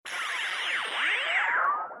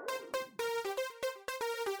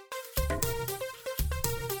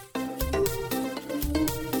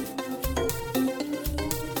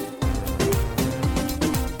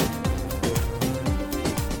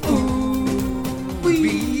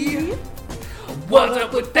What's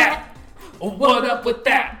up with that? What up with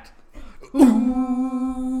that?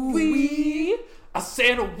 Ooh wee. I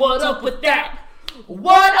said, what up with that?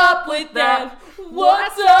 What up with that?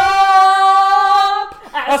 What's up?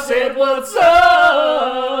 I said, what's up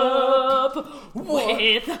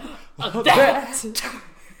with that?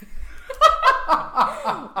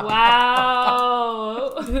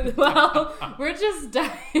 Wow. Well, we're just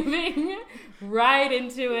diving right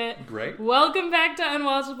into it. Great. Welcome back to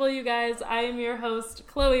Unwatchable, you guys. I am your host,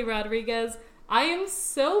 Chloe Rodriguez. I am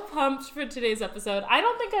so pumped for today's episode. I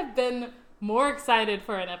don't think I've been more excited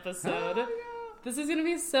for an episode. Oh, yeah. This is going to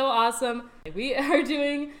be so awesome. We are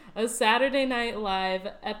doing a Saturday Night Live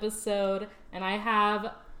episode, and I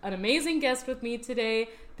have an amazing guest with me today.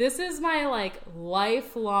 This is my,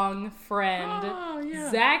 lifelong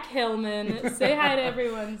friend, Zach Hillman. Say hi to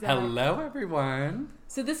everyone, Zach. Hello, everyone.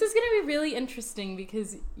 So this is going to be really interesting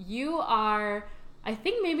because you are, I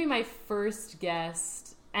think, maybe my first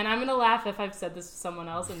guest. And I'm going to laugh if I've said this to someone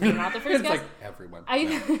else and you're not the first It's guest. like everyone.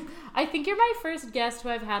 I think you're my first guest who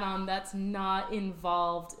I've had on that's not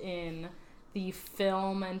involved in the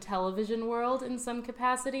film and television world in some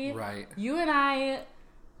capacity. Right. You and I,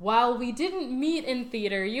 while we didn't meet in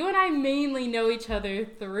theater, you and I mainly know each other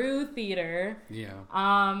through theater.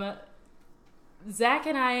 Yeah. Zach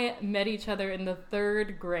and I met each other in the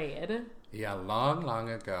 3rd grade. Yeah, long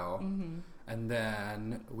ago. Mm-hmm. And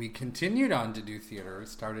then we continued on to do theater.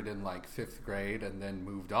 Started in 5th grade and then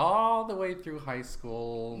moved all the way through high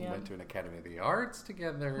school. Yep. Went to an Academy of the Arts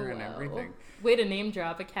together and everything. Way to name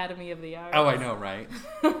drop Academy of the Arts. Oh, I know, right?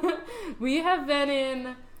 We have been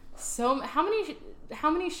in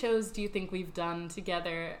how many shows do you think we've done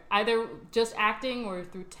together? Either just acting or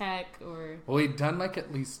through tech or... Well, we've done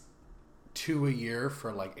at least 2 a year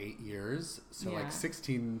for 8 years. So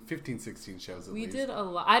 16 shows at least. We did a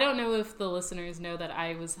lot. I don't know if the listeners know that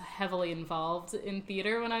I was heavily involved in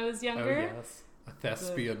theater when I was younger. Oh, yes. A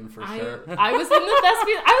thespian for sure. I was in the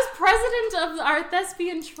thespian. I was president of our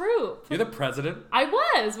thespian troupe. You're the president? I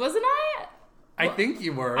was, wasn't I? I think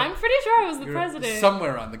you were. I'm pretty sure I was the president.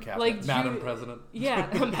 Somewhere on the cabinet. Madam President. Yeah,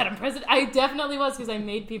 Madam President. I definitely was because I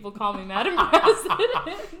made people call me Madam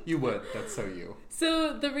President. You would. That's so you.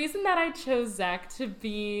 So the reason that I chose Zach to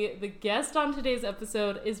be the guest on today's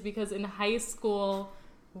episode is because in high school,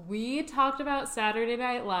 we talked about Saturday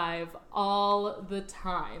Night Live all the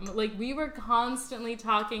time. We were constantly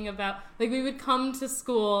talking about, we would come to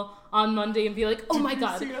school on Monday and be like, oh my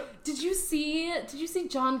God, did you see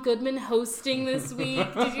John Goodman hosting this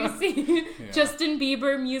week? Did you see Justin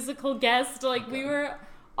Bieber musical guest? We were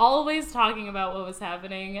always talking about what was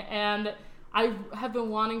happening, and I have been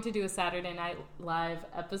wanting to do a Saturday Night Live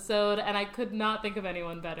episode, and I could not think of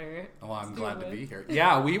anyone better. Oh, I'm glad to be here.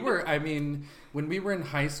 Yeah, we were, when we were in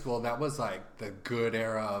high school, that was the good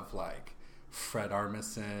era of Fred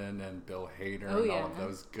Armisen and Bill Hader and all of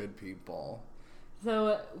those good people.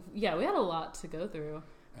 So, yeah, we had a lot to go through.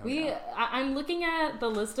 I'm looking at the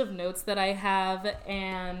list of notes that I have,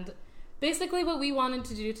 and basically what we wanted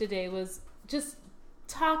to do today was just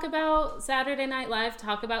talk about Saturday Night Live,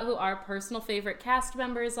 talk about who our personal favorite cast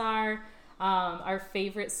members are, our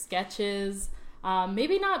favorite sketches,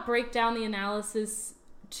 maybe not break down the analysis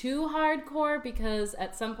too hardcore because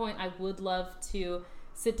at some point I would love to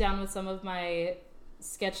sit down with some of my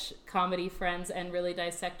sketch comedy friends and really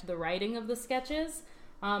dissect the writing of the sketches.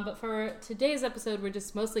 But for today's episode, we're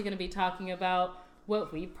just mostly going to be talking about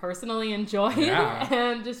what we personally enjoyed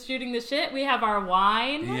and just shooting the shit. We have our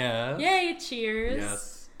wine. Yes. Yay, cheers.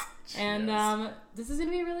 Yes. Cheers. And this is going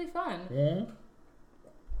to be really fun. Mm-hmm.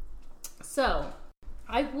 So,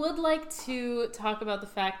 I would like to talk about the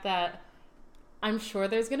fact that I'm sure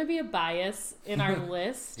there's going to be a bias in our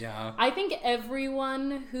list. Yeah. I think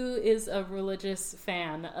everyone who is a religious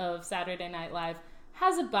fan of Saturday Night Live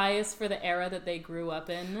has a bias for the era that they grew up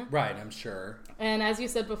in. Right, I'm sure. And as you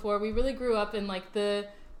said before, we really grew up in the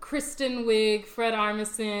Kristen Wiig, Fred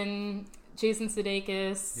Armisen, Jason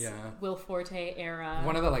Sudeikis, Will Forte era.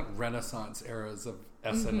 One of the Renaissance eras of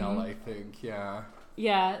SNL, I think. Yeah.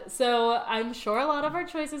 Yeah, so I'm sure a lot of our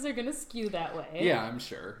choices are going to skew that way. Yeah, I'm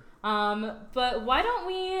sure. But why don't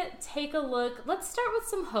we take a look? Let's start with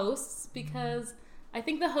some hosts because I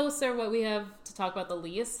think the hosts are what we have to talk about the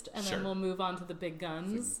least, and then we'll move on to the big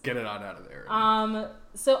guns. Get it on out of there.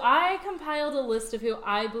 So I compiled a list of who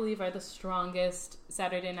I believe are the strongest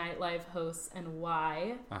Saturday Night Live hosts and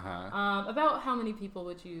why. About how many people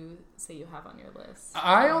would you say you have on your list?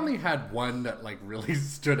 I only had one that really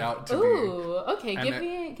stood out to me. Ooh, okay.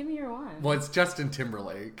 Give me your one. Well, it's Justin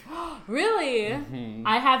Timberlake. Really? Mm-hmm.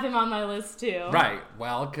 I have him on my list too. Right.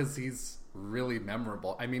 Well, because he's really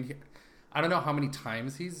memorable. I don't know how many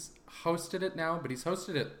times he's hosted it now, but he's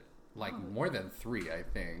hosted it like more than 3, I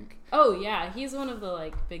think. Oh yeah, he's one of the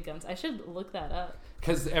like big guns. I should look that up.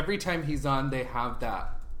 Because every time he's on, they have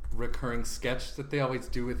that recurring sketch that they always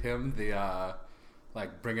do with him. The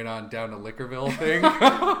like bring it on down to Liquorville thing.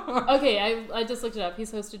 Okay, I just looked it up.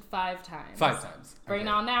 He's hosted 5 times. 5 times. Bring it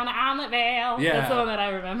on down to Amityville. Yeah. That's the one that I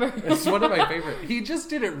remember. It's one of my favorite. He just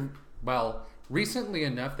did it, well, recently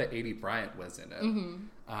enough that A.D. Bryant was in it.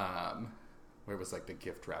 Mm-hmm. Where it was like the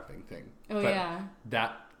gift wrapping thing. Oh, but yeah.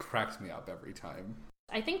 That cracks me up every time.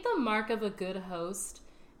 I think the mark of a good host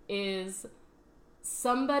is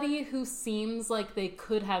somebody who seems like they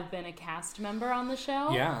could have been a cast member on the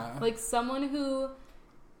show. Yeah. Like someone who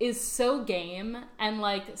is so game and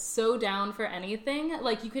like so down for anything.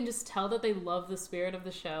 Like you can just tell that they love the spirit of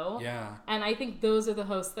the show. Yeah. And I think those are the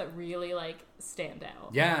hosts that really like stand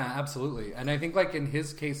out. Yeah, absolutely. And I think like in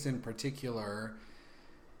his case in particular,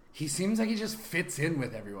 he seems like he just fits in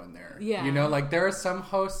with everyone there. Yeah. You know, like there are some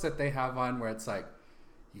hosts that they have on where it's like,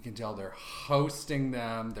 you can tell they're hosting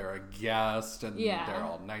them, they're a guest, and they're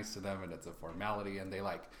all nice to them, and it's a formality, and they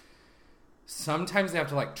like, sometimes they have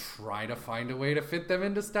to like try to find a way to fit them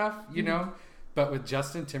into stuff, you know? But with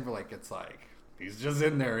Justin Timberlake, it's like, he's just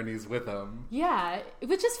in there and he's with them. Yeah,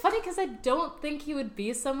 which is funny because I don't think he would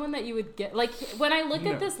be someone that you would get. Like, when I look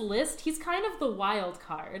at this list, he's kind of the wild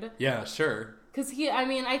card. Yeah, sure. Because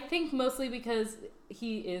I think mostly because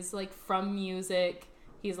he is, like, from music.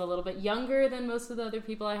 He's a little bit younger than most of the other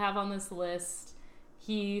people I have on this list.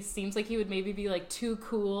 He seems like he would maybe be, like, too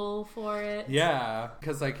cool for it. Yeah,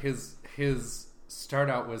 because, like, his start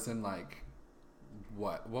out was in, like,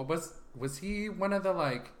 what was he one of the,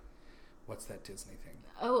 like, what's that Disney thing?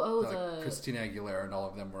 The Christina Aguilera and all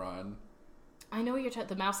of them were on. I know what you're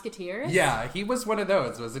the Mouseketeers? Yeah, he was one of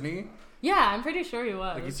those, wasn't he? Yeah, I'm pretty sure he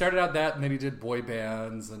was. Like he started out that, and then he did boy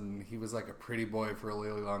bands, and he was like a pretty boy for a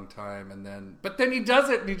really long time, but then he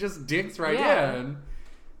does it, and he just digs right in.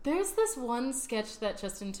 There's this one sketch that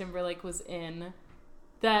Justin Timberlake was in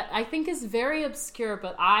that I think is very obscure,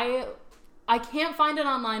 but I can't find it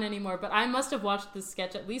online anymore, but I must have watched this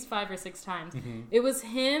sketch at least 5 or 6 times. Mm-hmm. It was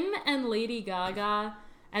him and Lady Gaga,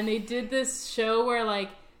 and they did this show where,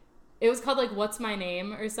 like, it was called, like, What's My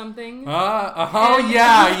Name or something.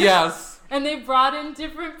 Yes. And they brought in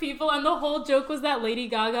different people, and the whole joke was that Lady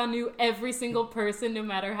Gaga knew every single person, no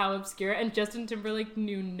matter how obscure, and Justin Timberlake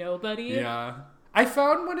knew nobody. Yeah. I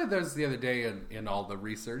found one of those the other day in all the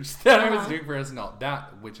research that I was doing for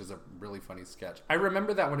SNL, which is a really funny sketch. I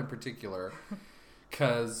remember that one in particular,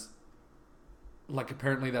 because, like,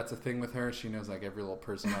 apparently that's a thing with her. She knows, like, every little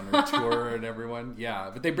person on her tour and everyone. Yeah,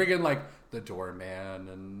 but they bring in, like, the doorman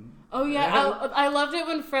and... Oh, yeah. I loved it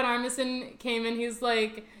when Fred Armisen came in. He's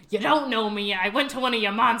like, you don't know me. I went to one of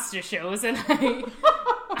your monster shows, and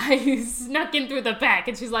I snuck in through the back.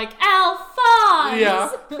 And she's like, Alphonse!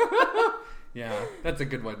 Yeah. Yeah, that's a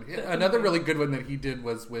good one. Another really good one that he did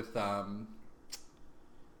was with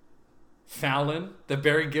Fallon, the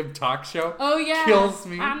Barry Gibb talk show. Oh, yeah. Kills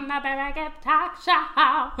me. On the Barry Gibb talk show.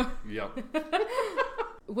 Yep.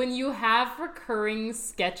 When you have recurring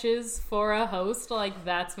sketches for a host, like,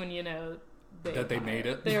 that's when you know that they made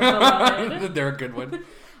it. They're beloved. They're a good one.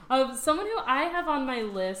 Someone who I have on my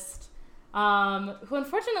list, who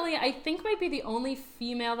unfortunately I think might be the only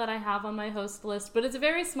female that I have on my host list, but it's a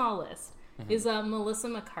very small list, is Melissa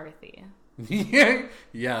McCarthy.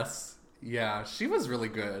 Yes. Yeah, she was really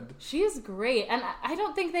good. She is great, and I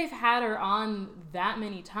don't think they've had her on that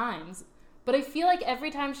many times, but I feel like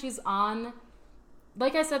every time she's on,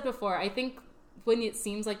 like I said before, I think when it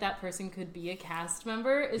seems like that person could be a cast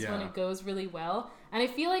member is when it goes really well. And I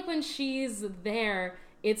feel like when she's there,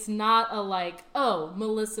 it's not a like, oh,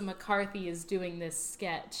 Melissa McCarthy is doing this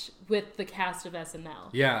sketch with the cast of SNL.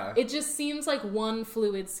 Yeah. It just seems like one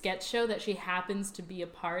fluid sketch show that she happens to be a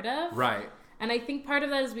part of. Right. And I think part of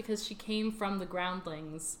that is because she came from the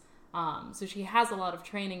Groundlings. So she has a lot of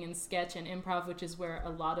training in sketch and improv, which is where a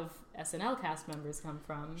lot of SNL cast members come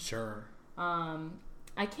from. Sure.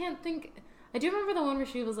 I can't think... I do remember the one where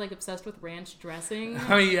she was, like, obsessed with ranch dressing.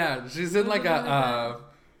 Oh, yeah. She's in, like,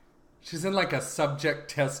 she's in, like, a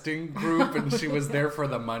subject testing group, and she was there for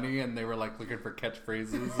the money, and they were, like, looking for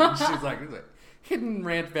catchphrases. And she's like, hidden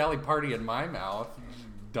Ranch Valley party in my mouth. She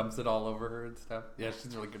dumps it all over her and stuff. Yeah,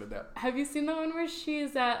 she's really good at that. Have you seen the one where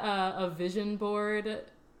she's at a vision board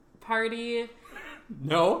party?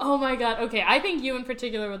 No. Oh, my God. Okay, I think you in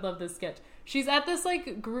particular would love this sketch. She's at this,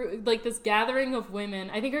 like, group, like, this gathering of women.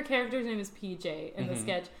 I think her character's name is PJ in the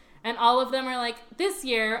sketch. And all of them are like, this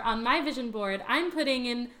year on my vision board, I'm putting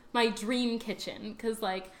in my dream kitchen. Because,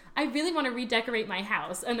 like, I really want to redecorate my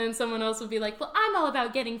house. And then someone else would be like, well, I'm all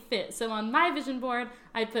about getting fit. So on my vision board,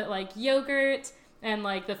 I put like yogurt and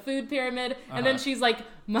like the food pyramid. And then she's like,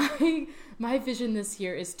 my vision this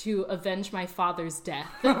year is to avenge my father's death.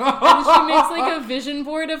 And she makes like a vision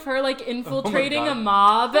board of her like infiltrating a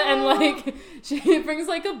mob, and like she brings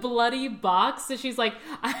like a bloody box. So she's like,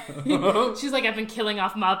 I've been killing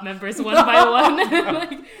off mob members one by one. And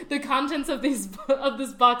like the contents of this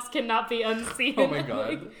box cannot be unseen. Oh my god!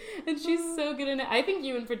 Like, and she's so good in it. I think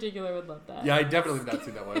you in particular would love that. Yeah, I definitely have not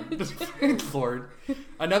seen that one. Lord.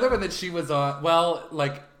 Another one that she was on. Well,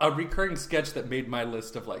 like a recurring sketch that made my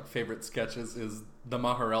list of like favorite sketches is the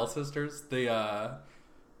Maharel sisters, the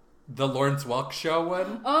Lawrence Welk show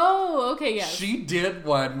one. Oh, okay, yeah. She did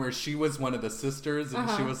one where she was one of the sisters, and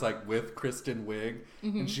she was like with Kristen Wiig,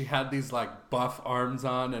 and she had these like buff arms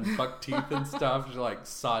on and buck teeth and stuff. She like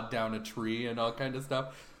sawed down a tree and all kind of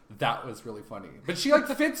stuff. That was really funny. But she like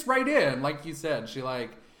fits right in, like you said. She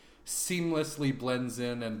like seamlessly blends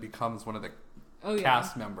in and becomes one of the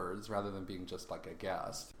cast members rather than being just like a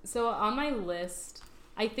guest. So on my list,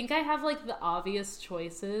 I think I have like the obvious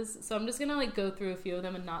choices. So I'm just gonna like go through a few of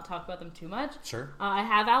them and not talk about them too much. Sure. I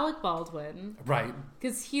have Alec Baldwin. Right.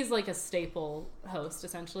 Because he's like a staple host,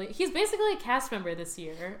 essentially. He's basically a cast member this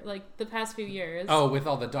year, like the past few years. Oh, with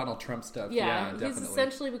all the Donald Trump stuff. Yeah, definitely. He's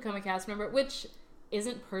essentially become a cast member, which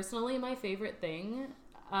isn't personally my favorite thing.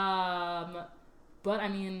 But, I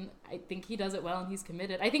mean, I think he does it well and he's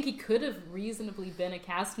committed. I think he could have reasonably been a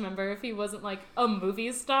cast member if he wasn't, like, a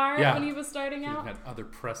movie star when he was starting out. He had other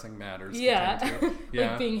pressing matters to tend to.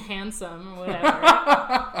 Like being handsome or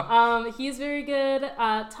whatever. He's very good.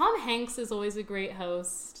 Tom Hanks is always a great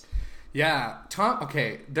host. Yeah.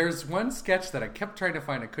 Okay, there's one sketch that I kept trying to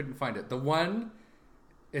find. I couldn't find it. The one,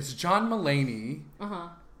 it's John Mulaney.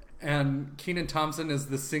 And Kenan Thompson is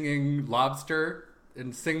the singing lobster.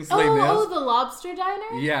 And sings Les Mis. Oh, the Lobster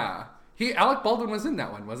Diner? Yeah. Alec Baldwin was in that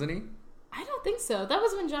one, wasn't he? I don't think so. That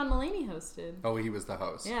was when John Mulaney hosted. Oh, he was the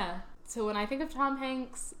host. Yeah. So when I think of Tom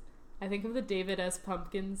Hanks, I think of the David S.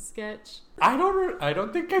 Pumpkins sketch. I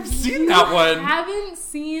don't think I've seen that one. You haven't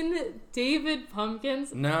seen David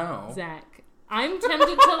Pumpkins? No. Zach, I'm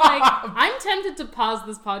tempted to pause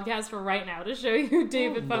this podcast for right now to show you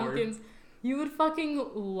David Pumpkins. Lord. You would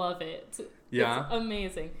fucking love it. Yeah. It's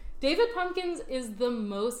amazing. David Pumpkins is the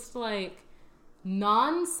most, like,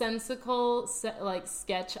 nonsensical, like,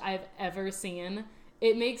 sketch I've ever seen.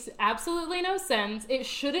 It makes absolutely no sense. It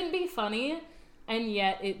shouldn't be funny, and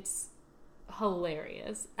yet it's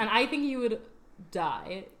hilarious. And I think you would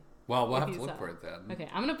die. Well, we'll have to look for it then. Okay,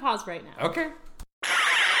 I'm going to pause right now. Okay.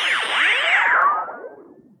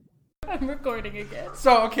 I'm recording again.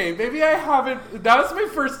 So, okay, maybe I haven't... That was my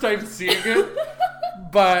first time seeing it,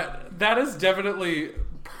 but that is definitely...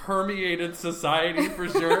 permeated society for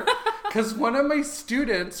sure, because one of my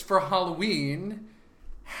students for Halloween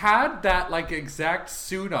had that like exact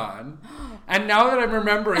suit on, and now that I'm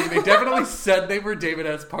remembering, they definitely said they were David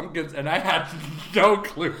S. Pumpkins, and I had no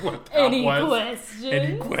clue what that was.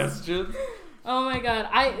 Any questions? Oh my god,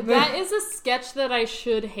 that is a sketch that I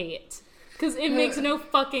should hate, because it makes no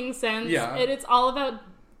fucking sense. Yeah. And it's all about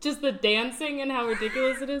just the dancing and how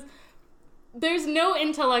ridiculous it is. There's no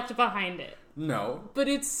intellect behind it. No. But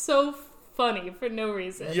it's so funny for no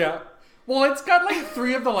reason. Yeah. Well, it's got like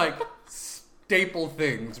three of the like staple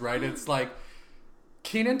things, right? It's like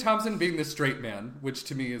Kenan Thompson being the straight man, which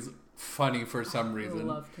to me is funny for some reason.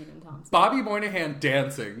 I love Kenan Thompson. Bobby Moynihan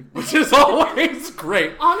dancing, which is always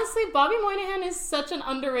great. Honestly, Bobby Moynihan is such an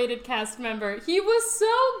underrated cast member. He was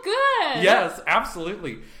so good. Yes,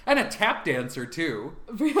 absolutely. And a tap dancer, too.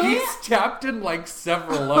 Really? He's tapped in, like,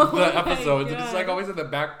 several of the episodes. And it's, like, always in the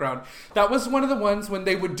background. That was one of the ones when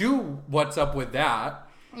they would do What's Up With That.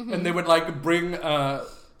 Mm-hmm. And they would, like, bring...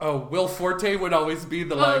 Will Forte would always be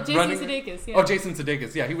the, like, Jason running... Sudeikis, yeah. Oh, Jason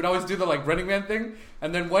Sudeikis, yeah. He would always do the, like, Running Man thing.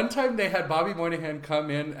 And then one time they had Bobby Moynihan come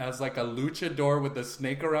in as, like, a luchador with a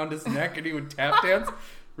snake around his neck, and he would tap dance.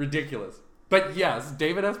 Ridiculous. But, yes,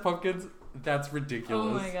 David S. Pumpkins, that's ridiculous.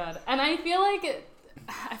 Oh, my God. And I feel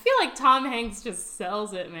like Tom Hanks just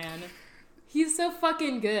sells it, man. He's so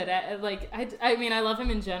fucking good. I mean, I love him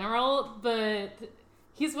in general, but...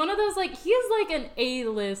 He's one of those, like, he is like an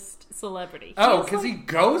A-list celebrity. Because he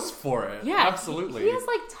goes for it. Yeah. Absolutely. He is,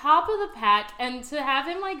 like, top of the pack, and to have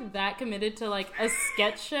him, like, that committed to, like, a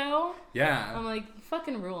sketch show. Yeah. I'm like, you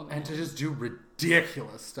fucking rule, man. And to just do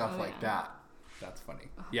ridiculous stuff like that. That's funny.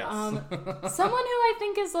 Yes. Someone who I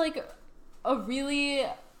think is, like, a really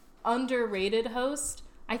underrated host.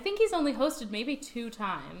 I think he's only hosted maybe 2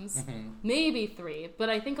 times. Mm-hmm. Maybe 3, but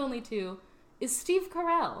I think only 2. Is Steve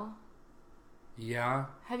Carell. Yeah.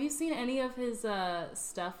 Have you seen any of his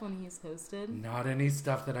stuff when he's hosted? Not any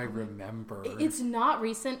stuff that I remember. It's not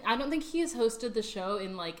recent. I don't think he has hosted the show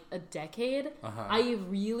in like a decade. I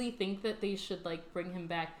really think that they should like bring him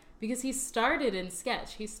back because he started in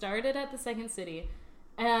sketch. He started at the Second City,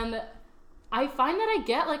 and I find that I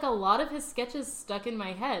get like a lot of his sketches stuck in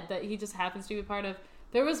my head that he just happens to be a part of.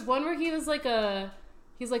 There was one where he was like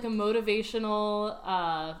he's like a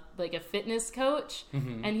motivational, like a fitness coach,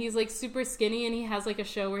 and he's like super skinny, and he has like a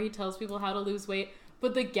show where he tells people how to lose weight.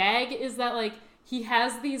 But the gag is that like he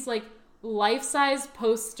has these like life-size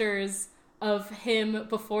posters of him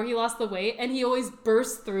before he lost the weight, and he always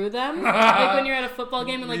bursts through them, like when you're at a football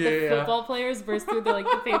game and like the football players burst through the like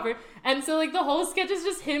the paper. And so like the whole sketch is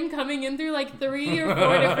just him coming in through like 3 or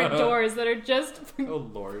 4 different doors that are just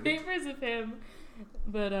papers of him.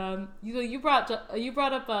 But you brought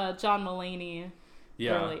up John Mulaney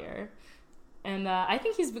earlier, and I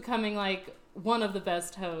think he's becoming like one of the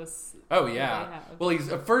best hosts. Oh yeah. Well, he's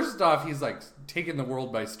first off, he's like taking the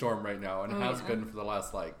world by storm right now, and has been for the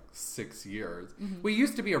last like 6 years. We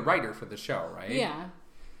used to be a writer for the show, right? Yeah.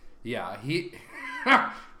 Yeah. He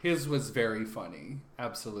his was very funny,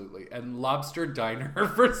 absolutely. And Lobster Diner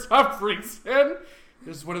for some reason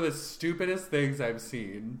is one of the stupidest things I've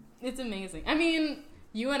seen. It's amazing. I mean,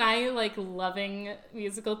 you and I, like, loving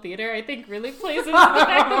musical theater, I think really plays into the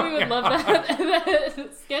fact that we would love that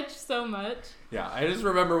sketch so much. Yeah, I just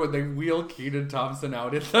remember when they wheel Kenan Thompson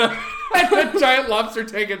out at the giant lobster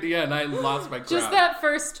tank at the end. I lost my crap. Just that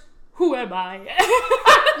first, who am I?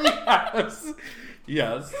 Yes.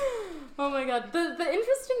 Yes. Oh my god. The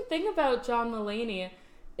interesting thing about John Mulaney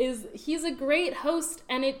is he's a great host,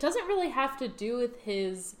 and it doesn't really have to do with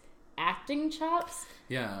his acting chops.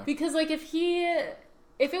 Yeah. Because, like, if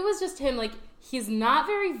it was just him, like, he's not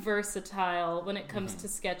very versatile when it comes to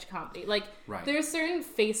sketch comedy. Like, there are certain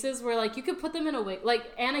faces where, like, you could put them in a wig.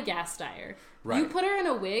 Like, Anna Gasteyer. Right. You put her in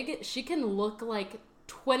a wig, she can look like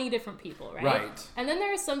 20 different people, right? Right. And then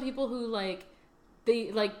there are some people who, like,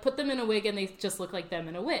 they, like, put them in a wig and they just look like them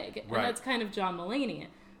in a wig. And that's kind of John Mulaney.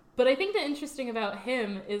 But I think the interesting about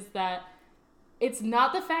him is that it's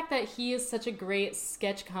not the fact that he is such a great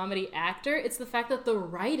sketch comedy actor. It's the fact that the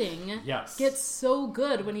writing gets so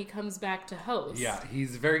good when he comes back to host. Yeah,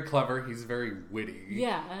 he's very clever. He's very witty.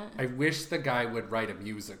 Yeah. I wish the guy would write a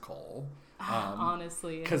musical.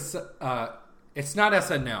 Honestly. Because it's not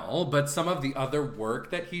SNL, but some of the other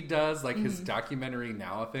work that he does, like his Documentary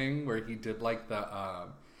Now thing, where he did like the...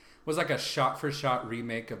 was like a shot-for-shot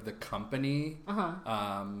remake of The Company.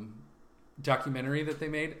 Documentary that they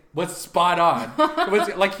made was spot on. It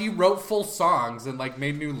was like he wrote full songs and like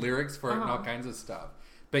made new lyrics for it and all kinds of stuff.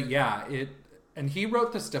 But yeah, and he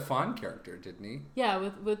wrote the Stefan character, didn't he? Yeah,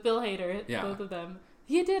 with Bill Hader, both of them.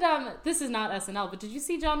 He did. This is not SNL, but did you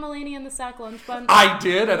see John Mulaney in the Sack Lunch Bunch? I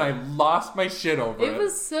did, and I lost my shit over it. It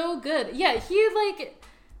was so good. Yeah, he like.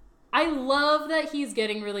 I love that he's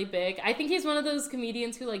getting really big. I think he's one of those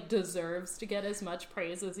comedians who, like, deserves to get as much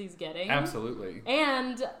praise as he's getting. Absolutely.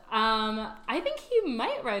 And I think he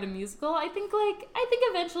might write a musical. I think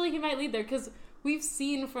eventually he might lead there, because we've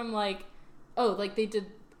seen from, like, they did,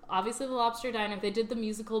 obviously, The Lobster Diner. They did the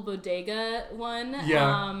musical Bodega one.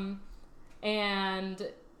 Yeah. And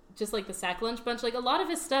just, like, the Sack Lunch Bunch. Like, a lot of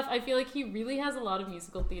his stuff, I feel like he really has a lot of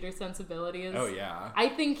musical theater sensibilities. Oh, yeah. I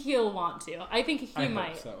think he'll want to. I think he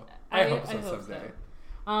might. Hope so. I hope so someday.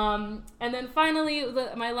 So. And then finally,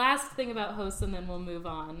 my last thing about hosts, and then we'll move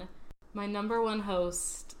on. My number one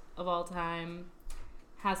host of all time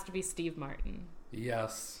has to be Steve Martin.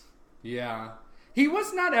 Yes. Yeah. He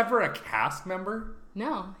was not ever a cast member?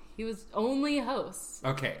 No. He was only host.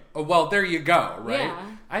 Okay. Well, there you go, right?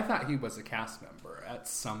 Yeah. I thought he was a cast member at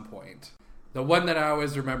some point. The one that I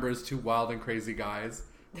always remember is Two Wild and Crazy Guys.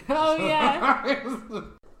 Oh, yeah.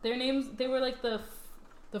 Their names, they were like the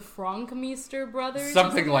Frankmeister brothers.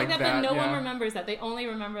 Something like that. But no one remembers that. They only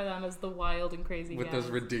remember them as the Wild and Crazy Guys. With those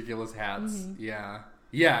ridiculous hats. Mm-hmm. Yeah.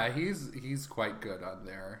 Yeah, he's quite good on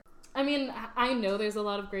there. I mean, I know there's a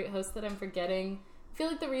lot of great hosts that I'm forgetting. I feel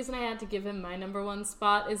like the reason I had to give him my number one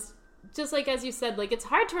spot is just like, as you said, like, it's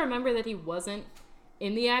hard to remember that he wasn't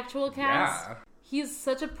in the actual cast. Yeah. He's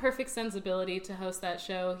such a perfect sensibility to host that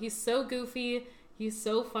show. He's so goofy. He's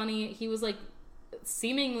so funny. He was, like,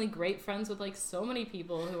 seemingly great friends with, like, so many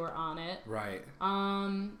people who were on it. Right. I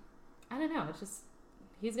don't know. It's just,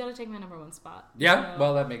 he's got to take my number one spot. Yeah,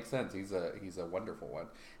 well, that makes sense. He's a wonderful one.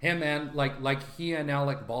 Him and like he and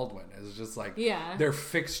Alec Baldwin is just like, they're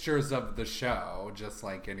fixtures of the show, just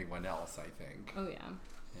like anyone else, I think. Oh yeah.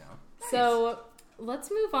 Yeah. Nice. So let's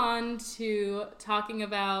move on to talking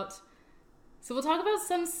about. So we'll talk about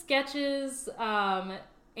some sketches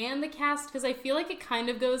and the cast, because I feel like it kind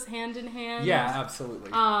of goes hand in hand. Yeah,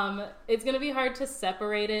 absolutely. It's going to be hard to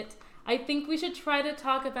separate it. I think we should try to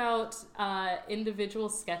talk about individual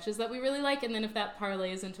sketches that we really like, and then if that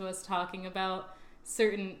parlays into us talking about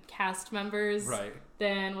certain cast members, right,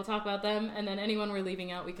 then we'll talk about them, and then anyone we're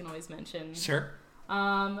leaving out we can always mention. Sure.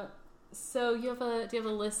 So do you have a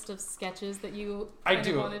list of sketches that you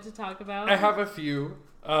wanted to talk about? I have a few.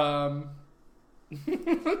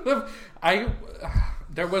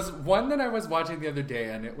 There was one that I was watching the other day,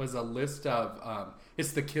 and it was a list of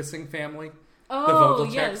it's the Kissing Family. Oh, the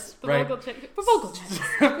Vogelchecks, yes, the right? Vogelchecks.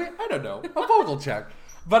 I don't know, a Vogelcheck.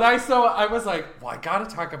 But I was like, well, I gotta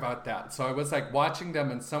talk about that. So I was like watching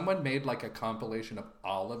them, and someone made like a compilation of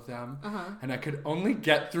all of them, and I could only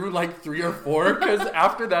get through like 3 or 4 because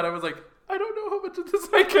after that I was like, I don't know how much of this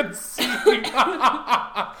I can see.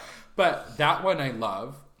 But that one I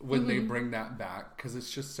love when they bring that back because it's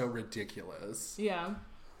just so ridiculous. Yeah,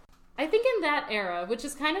 I think in that era, which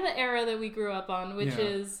is kind of the era that we grew up on, which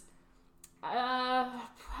is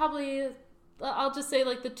probably, I'll just say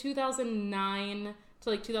like the 2009 to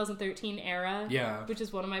like 2013 era, which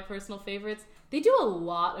is one of my personal favorites. They do a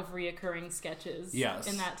lot of reoccurring sketches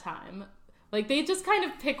in that time. Like, they just kind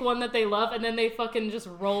of pick one that they love, and then they fucking just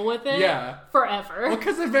roll with it forever. Well,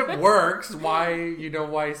 because if it works, why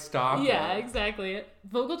stop Yeah, it? Exactly.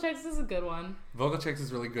 Vogelchecks is a good one. Vogelchecks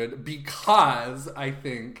is really good because I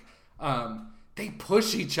think they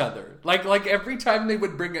push each other. Like every time they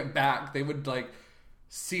would bring it back, they would, like,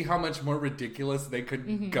 see how much more ridiculous they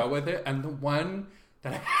could go with it. And the one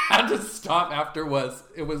that I had to stop after was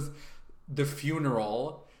the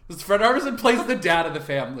funeral. Fred Armisen plays the dad of the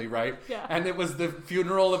family, right? Yeah. And it was the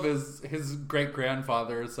funeral of his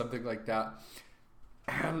great-grandfather or something like that.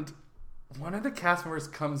 And one of the cast members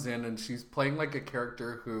comes in and she's playing like a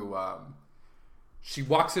character who she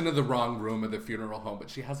walks into the wrong room of the funeral home, but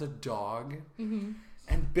she has a dog. Mm-hmm.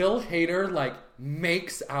 And Bill Hader like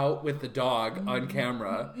makes out with the dog on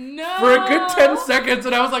camera for a good 10 seconds,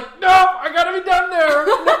 and I was like, no, I gotta be done there.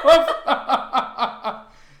 No.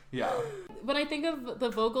 Yeah. When I think of the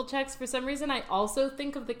Vogelchecks, for some reason, I also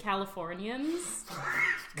think of the Californians.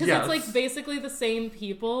 Because it's like basically the same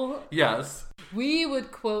people. Yes. We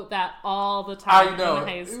would quote that all the time in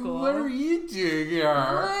high school. What are you doing here?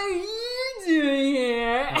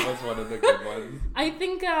 That was one of the good ones. I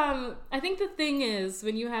think the thing is,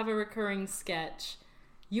 when you have a recurring sketch,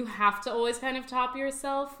 you have to always kind of top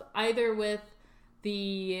yourself, either with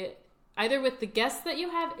the guests that you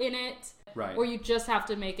have in it, right, or you just have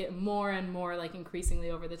to make it more and more like increasingly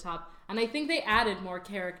over the top. And I think they added more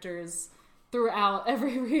characters throughout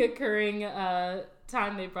every reoccurring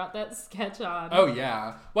time they brought that sketch on. Oh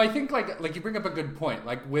yeah. Well, I think like you bring up a good point.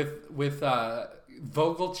 Like with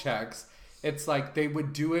Vogelchecks, it's like they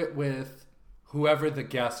would do it with whoever the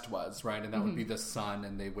guest was, right? And that would be the son,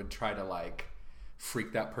 and they would try to like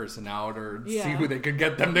freak that person out or see who they could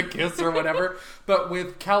get them to kiss or whatever. But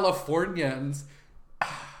with Californians,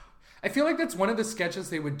 I feel like that's one of the sketches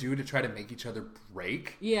they would do to try to make each other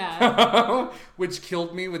break. Yeah. Which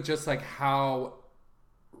killed me with just like how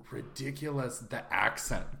ridiculous the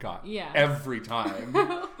accent got every time.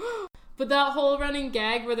 But that whole running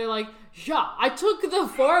gag where they're like, yeah, I took the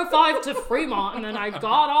 405 to Fremont and then I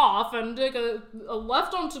got off and took a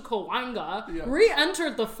left onto Cahuenga,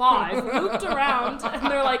 re-entered the 5, looped around,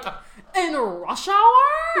 and they're like, in rush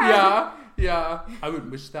hour? Yeah. I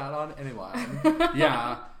would wish that on anyone.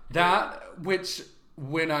 Yeah. That, which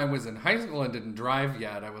when I was in high school and didn't drive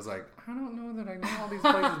yet, I was like, I don't know that I know all these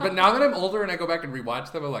places. But now that I'm older and I go back and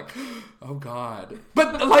rewatch them, I'm like, oh God.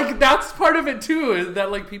 But like, that's part of it too, is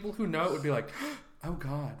that like people who know it would be like, oh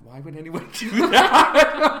God, why would anyone do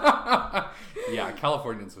that? Yeah,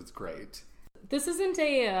 Californians was great. This isn't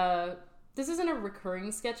a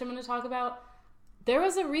recurring sketch I'm going to talk about. There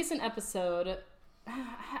was a recent episode,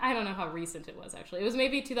 I don't know how recent it was, actually. It was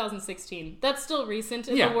maybe 2016. That's still recent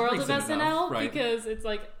in the world of SNL enough, right? Because it's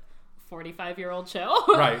like a 45-year-old show.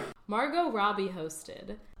 Right. Margot Robbie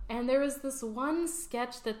hosted. And there was this one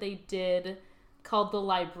sketch that they did called The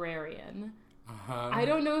Librarian. Uh-huh. I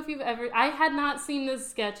don't know if you've ever... I had not seen this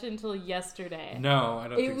sketch until yesterday. No, I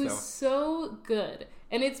don't think so. It was so good.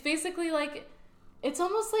 And it's basically like... It's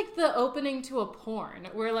almost like the opening to a porn.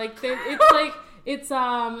 Where like... It's like... It's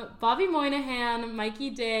Bobby Moynihan, Mikey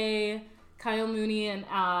Day, Kyle Mooney, and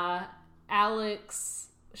Alex...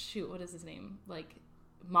 Shoot, what is his name? Like...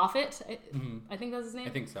 Moffat? I think that's his name.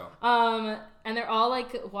 I think so. And they're all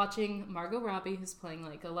like watching Margot Robbie, who's playing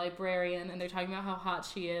like a librarian, and they're talking about how hot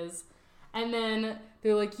she is. And then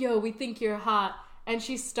they're like, yo, we think you're hot. and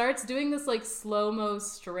she starts doing this like slow-mo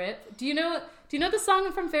strip. Do you know the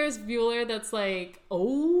song from Ferris Bueller that's like,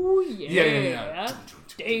 oh yeah.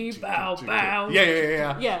 Day bow bow.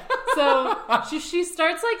 Yeah. So she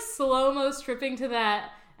starts like slow-mo stripping to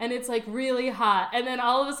that, and it's like really hot. And then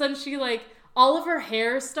all of a sudden she like, all of her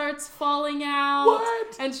hair starts falling out.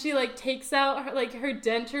 What? And she like takes out her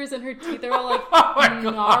dentures, and her teeth are all like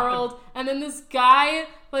gnarled. And then this guy,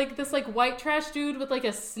 like this like white trash dude with like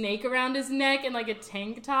a snake around his neck and like a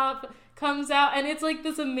tank top, comes out, and it's like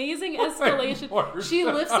this amazing escalation. She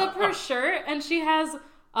lifts up her shirt, and she has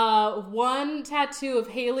one tattoo of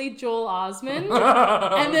Haley Joel Osment,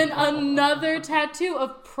 and then another tattoo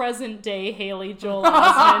of present day Haley Joel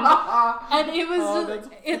Osment. And it was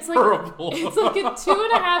it's like a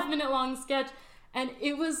 2.5 minute long sketch, and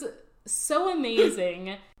it was so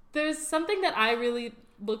amazing. There's something that I really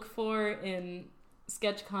look for in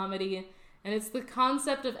sketch comedy, and it's the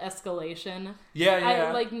concept of escalation.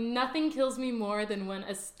 Yeah. Like, nothing kills me more than when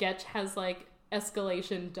a sketch has, like,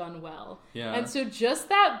 escalation done well. Yeah. And so just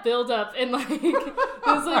that build up in, like,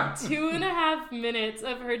 those, like, 2.5 minutes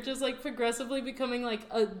of her just, like, progressively becoming, like,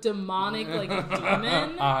 a demonic, like,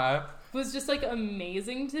 demon was just, like,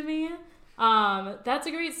 amazing to me. That's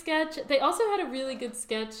a great sketch. They also had a really good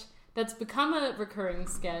sketch that's become a recurring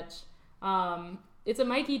sketch. It's a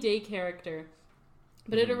Mikey Day character.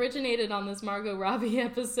 But it originated on this Margot Robbie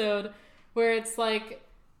episode where it's like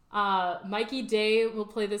Mikey Day will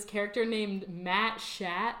play this character named Matt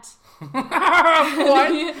Shat.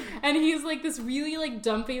 What? And he's like this really like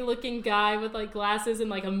dumpy looking guy with like glasses and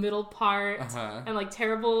like a middle part and like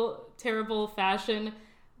terrible fashion.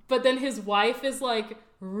 But then his wife is like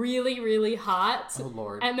really, really hot. Oh,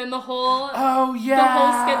 Lord. And then the whole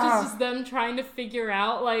sketch is just them trying to figure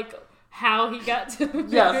out like how he got to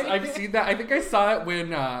Yes, I've seen that. I think I saw it when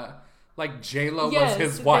like J-Lo was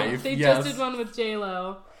his wife. They just did one with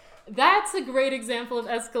J-Lo. That's a great example of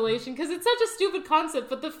escalation because it's such a stupid concept,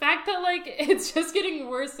 but the fact that like it's just getting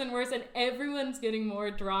worse and worse and everyone's getting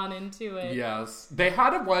more drawn into it. Yes. They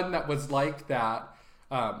had one that was like that.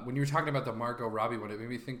 When you were talking about the Margot Robbie one, it made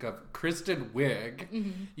me think of Kristen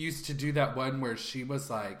Wiig used to do that one where she was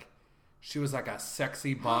like a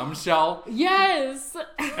sexy bombshell. Yes.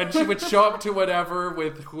 And she would show up to whatever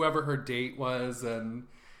with whoever her date was, and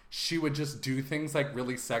she would just do things like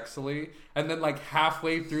really sexily. And then like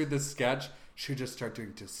halfway through the sketch, she would just start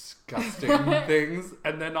doing disgusting things.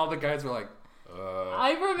 And then all the guys were like,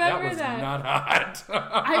 I remember that. Not hot.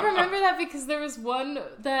 I remember that because there was one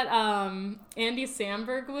that Andy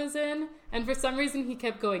Samberg was in, and for some reason he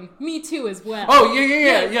kept going, "Me too" as well. Oh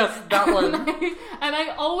yes, that one. And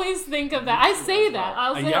I always think of that. I say that.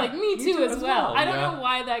 I'll say like "Me too" as well. I don't know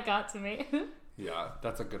why that got to me. Yeah,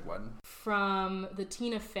 that's a good one. From the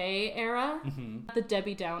Tina Fey era, the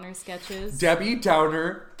Debbie Downer sketches. Debbie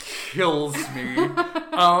Downer kills me.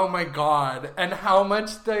 Oh my god. And how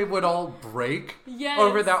much they would all break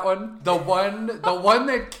over that one. The one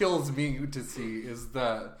that kills me to see is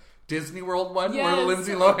the Disney World one where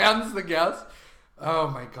Lindsay Lohan's the guest. Oh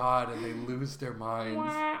my god, and they lose their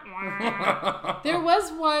minds. There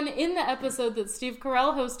was one in the episode that Steve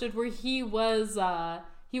Carell hosted where he was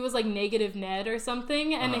like Negative Ned or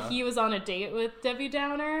something, and he was on a date with Debbie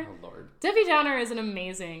Downer. Oh, Lord. Debbie Downer is an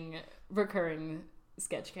amazing recurring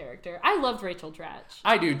sketch character. I loved Rachel Dratch.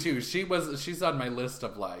 I do, too. She's on my list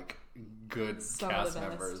of, like, good cast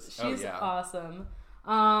members. She's awesome.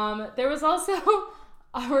 There was also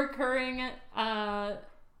a recurring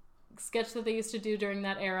sketch that they used to do during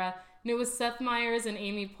that era, and it was Seth Meyers and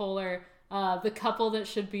Amy Poehler, the couple that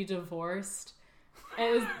should be divorced.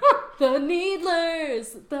 It was the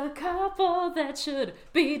Needlers, the couple that should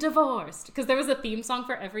be divorced. Because there was a theme song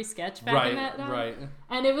for every sketch back in that time. Right.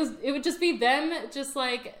 And it would just be them just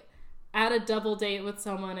like at a double date with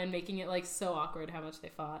someone and making it like so awkward how much they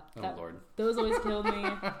fought. Lord. Those always killed me.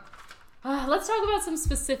 Let's talk about some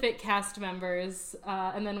specific cast members,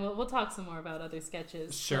 and then we'll talk some more about other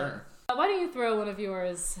sketches. Sure. Why don't you throw one of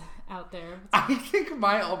yours out there? I think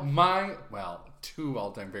my two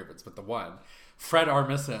all-time favorites, but the one, Fred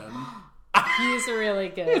Armisen. He's really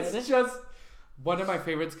good. It's just one of my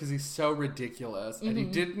favorites because he's so ridiculous, and he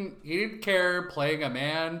didn't care playing a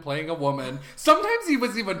man, playing a woman. Sometimes he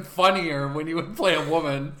was even funnier when he would play a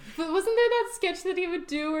woman. But wasn't there that sketch that he would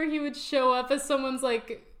do where he would show up as someone's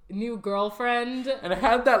like new girlfriend and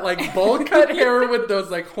had that like bowl cut hair with those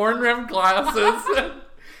like horn rimmed glasses?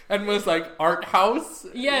 And was like art house.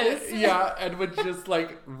 Yes. Yeah, and was just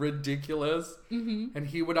like ridiculous. And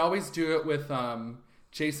he would always do it with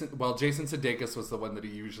Jason Sudeikis was the one that he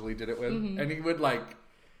usually did it with. And he would like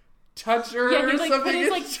touch her Yeah, or he'd like something. put his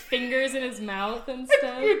like fingers in his mouth and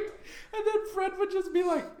stuff. And then Fred would just be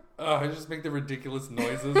like, just make the ridiculous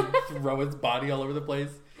noises and throw his body all over the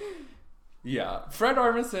place. Yeah. Fred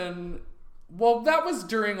Armisen, well, that was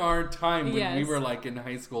during our time when we were like in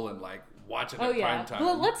high school and like watching it prime time.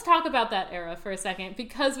 Well, let's talk about that era for a second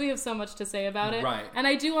because we have so much to say about it. Right. And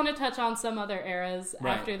I do want to touch on some other eras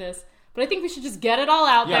after this. But I think we should just get it all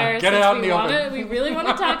out there. Get it out in the open. We really want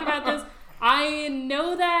to talk about this. I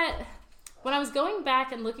know that when I was going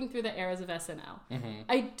back and looking through the eras of SNL,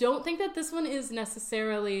 I don't think that this one is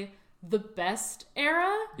necessarily the best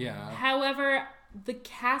era. Yeah. However, the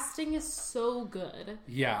casting is so good.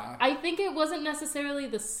 Yeah. I think it wasn't necessarily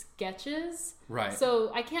the sketches. Right.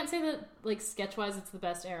 So I can't say that, like, sketch-wise it's the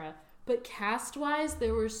best era. But cast-wise,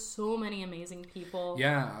 there were so many amazing people.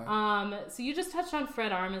 Yeah. So you just touched on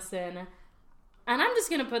Fred Armisen. And I'm just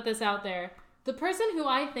going to put this out there. The person who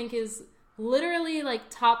I think is literally, like,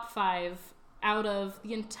 top 5 out of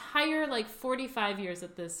the entire, like, 45 years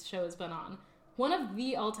that this show has been on, one of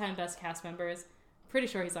the all-time best cast members, pretty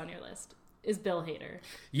sure he's on your list, is Bill Hader.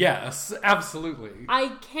 Yes, absolutely. I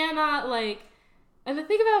cannot, like... And the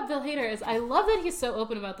thing about Bill Hader is I love that he's so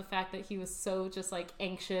open about the fact that he was so just, like,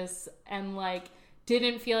 anxious and, like,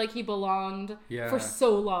 didn't feel like he belonged for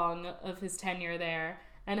so long of his tenure there.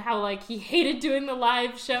 And how, like, he hated doing the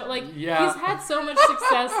live show. Like, he's had so much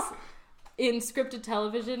success in scripted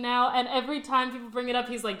television now. And every time people bring it up,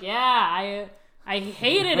 he's like, yeah, I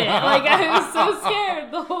hated it. Like, I was so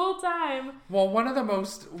scared the whole time. Well,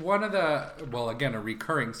 again, a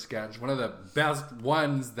recurring sketch. One of the best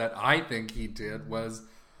ones that I think he did was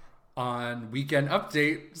on Weekend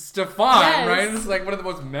Update, Stefan, right? It's like one of the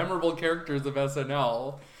most memorable characters of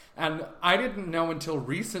SNL. And I didn't know until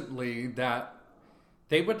recently that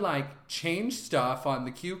they would, like, change stuff on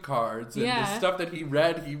the cue cards. And the stuff that he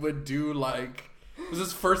read, he would do, like... It was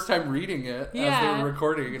his first time reading it as they were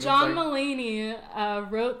recording. And John Mulaney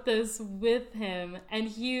wrote this with him, and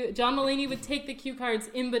John Mulaney would take the cue cards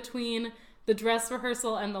in between the dress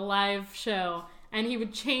rehearsal and the live show, and he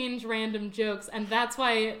would change random jokes, and that's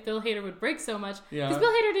why Bill Hader would break so much. Because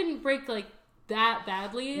Bill Hader didn't break, like, that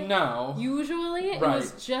badly. No. Usually, it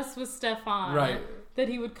was just with Stefan that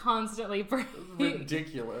he would constantly break.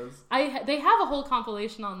 Ridiculous. They have a whole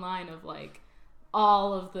compilation online of, like,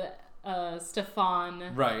 all of the... Stefan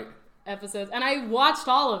episodes, and I watched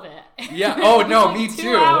all of it. Yeah. Oh no, like me 2 too.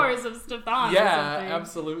 2 hours of Stefan. Yeah,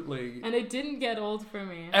 absolutely. And it didn't get old for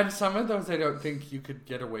me. And some of those I don't think you could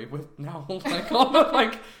get away with now. Like all of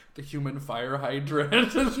like the human fire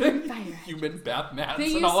hydrant, human bath mats,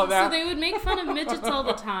 and all of that. So they would make fun of midgets all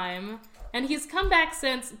the time. And he's come back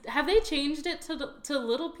since. Have they changed it to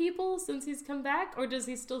little people since he's come back, or does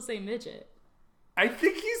he still say midget? I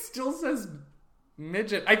think he still says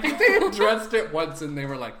midget. I think they addressed it once and they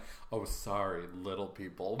were like, oh, sorry, little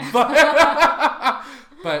people. But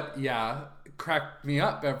yeah, it cracked me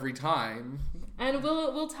up every time. And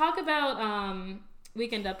we'll talk about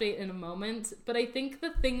Weekend Update in a moment, but I think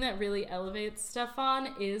the thing that really elevates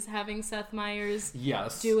Stefan is having Seth Meyers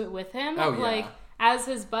do it with him. Oh, yeah. Like, as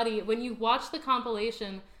his buddy. When you watch the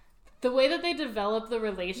compilation, the way that they develop the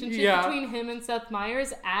relationship between him and Seth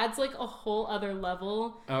Meyers adds, like, a whole other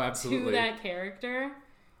level to that character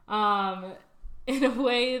in a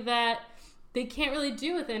way that they can't really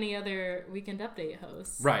do with any other Weekend Update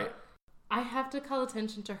hosts. Right. I have to call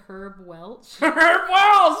attention to Herb Welch. Herb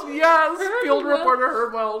Welch! Yes! Field reporter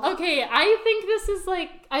Herb Welch. Okay, I think this is,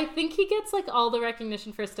 like... I think he gets, like, all the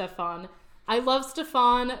recognition for Stefan. I love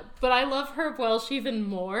Stefan, but I love Herb Welch even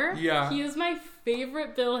more. Yeah. He is my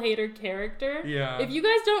favorite Bill Hader character. Yeah. If you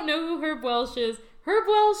guys don't know who Herb Welch is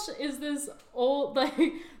this old, like,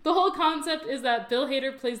 the whole concept is that Bill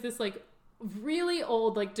Hader plays this, like, really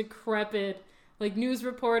old, like, decrepit, like, news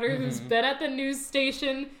reporter who's been at the news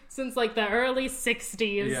station since, like, the early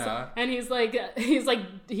 60s. Yeah. And he's like,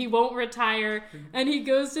 he won't retire. And he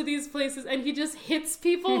goes to these places and he just hits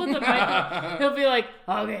people with the mic. He'll be like,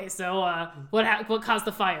 okay, so, what caused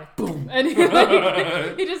the fire? Boom. And he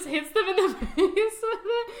just hits them in the face with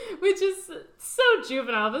it, which is so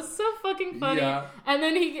juvenile, but so fucking funny. Yeah. And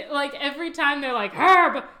then he, like, every time they're like,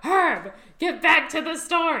 Herb, get back to the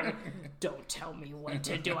story. Don't tell me what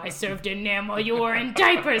to do. I served in Nam while you were in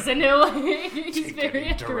diapers. And he'll, like, he's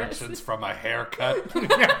very directions from a haircut. And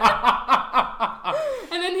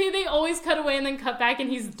then they always cut away and then cut back and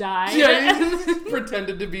he's died. Yeah, he's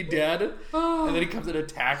pretended to be dead. And then he comes and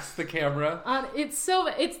attacks the camera. It's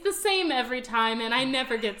the same every time and I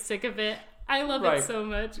never get sick of it. I love it so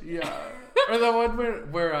much. Yeah. Or the one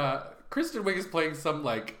where Kristen Wiig is playing some,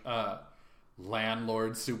 like,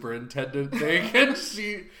 landlord superintendent thing and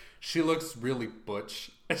she looks really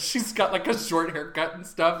butch. She's got like a short haircut and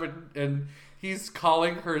stuff, and he's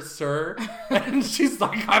calling her sir, and she's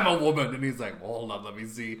like, I'm a woman. And he's like, well, hold on, let me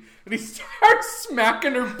see. And he starts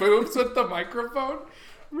smacking her boobs with the microphone.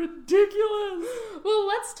 Ridiculous. Well,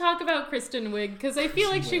 let's talk about Kristen Wiig, because I feel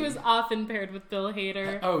like she was often paired with Bill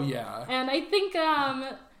Hader. Oh, yeah. And I think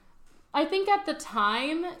at the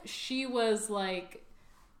time, she was like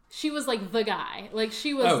the guy. Like,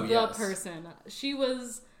 she was the person. She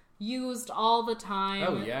was used all the time.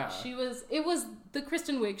 Oh, yeah. It was the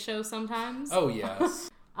Kristen Wiig show sometimes. Oh, yes.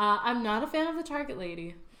 I'm not a fan of the Target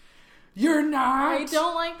Lady. You're not? I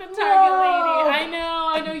don't like the Target Lady.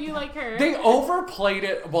 I know you like her. They overplayed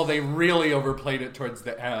it. Well, they really overplayed it towards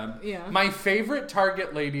the end. Yeah. My favorite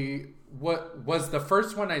Target Lady was the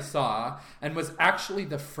first one I saw, and was actually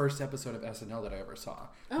the first episode of SNL that I ever saw.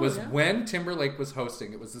 When Timberlake was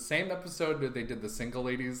hosting. It was the same episode that they did the single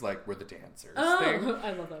ladies, like, were the dancers thing.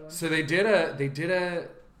 I love that one. So they did a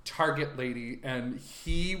Target Lady, and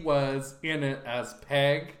he was in it as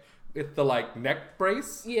Peg with the like neck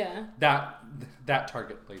brace. Yeah. That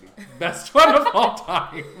Target Lady. Best one of all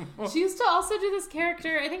time. She used to also do this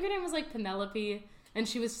character, I think her name was like Penelope, and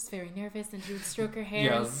she was just very nervous, and she would stroke her hair.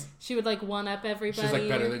 Yes. She would like one-up everybody. She's like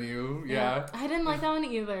better than you. Yeah. I didn't like that one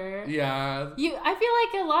either. Yeah. I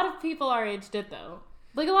feel like a lot of people our age did though.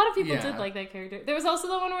 Like a lot of people did like that character. There was also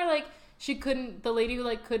the one where like the lady who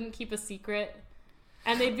like couldn't keep a secret.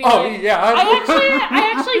 And they'd be like, yeah.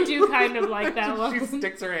 I actually do kind of like that one. She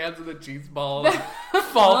sticks her hands in the cheese ball and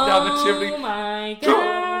falls down the chimney. Oh my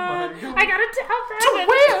god. I gotta tell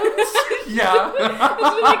Twins! Yeah.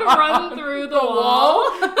 She like run through the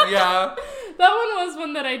wall. Yeah. That one was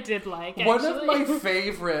one that I did like, actually. One of my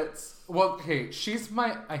favorites. Well, okay,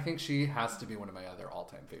 I think she has to be one of my other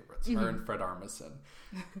all-time favorites. Her and Fred Armisen.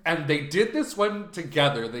 And they did this one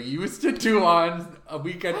together. They used to do on a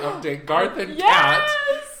Weekend Update, Garth and Kat.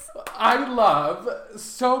 I love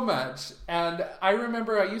so much. And I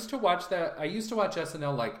remember I used to watch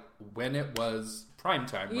SNL like when it was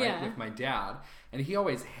primetime, right? With my dad. And he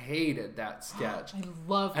always hated that sketch. I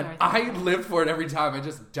love Garth. And I lived for it every time. I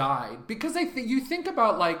just died. Because you think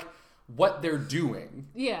about like what they're doing.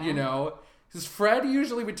 Yeah. You know? Because Fred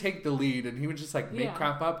usually would take the lead, and he would just like make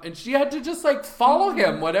crap up, and she had to just like follow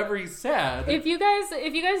him whatever he said. If you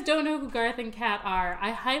guys don't know who Garth and Kat are,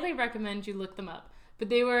 I highly recommend you look them up. But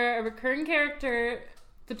they were a recurring character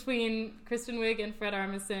between Kristen Wiig and Fred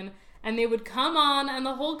Armisen, and they would come on, and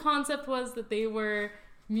the whole concept was that they were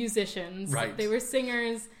musicians, right? They were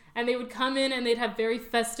singers, and they would come in, and they'd have very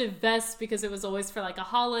festive vests because it was always for like a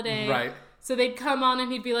holiday, right? So they'd come on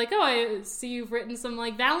and he'd be like, oh, I see you've written some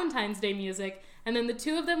like Valentine's Day music. And then the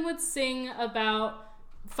two of them would sing about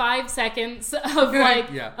 5 seconds of like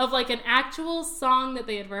an actual song that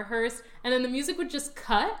they had rehearsed. And then the music would just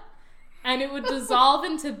cut and it would dissolve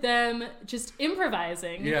into them just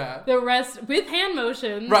improvising. Yeah. The rest with hand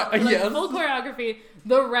motions, right? Like full choreography,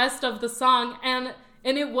 the rest of the song. And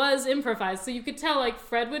it was improvised. So you could tell like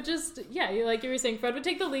Fred would just, like you were saying, Fred would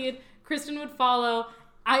take the lead, Kristen would follow.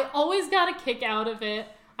 I always got a kick out of it.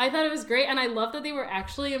 I thought it was great, and I love that they were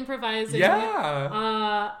actually improvising.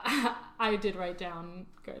 Yeah. I did write down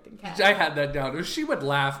Garth and Kat. I had that down. She would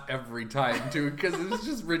laugh every time, too, because it was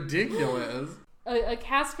just ridiculous. A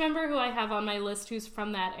cast member who I have on my list who's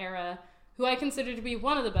from that era, who I consider to be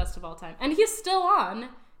one of the best of all time, and he's still on,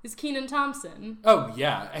 is Kenan Thompson. Oh,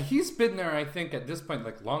 yeah. He's been there, I think, at this point,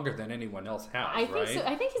 like, longer than anyone else has, I think so.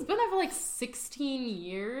 I think he's been there for, like, 16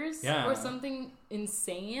 years or something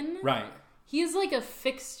insane. Right. He's, like, a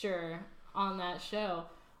fixture on that show.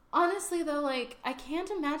 Honestly, though, like, I can't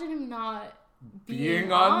imagine him not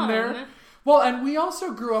being on there. Well, and we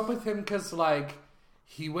also grew up with him because, like,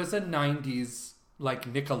 he was a 90s,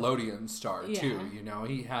 like, Nickelodeon star, too. You know,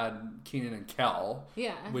 he had Kenan and Kel,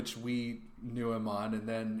 which we knew him on, and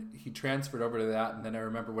then he transferred over to that, and then I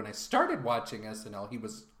remember when I started watching SNL, he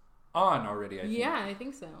was on already, I think. Yeah, I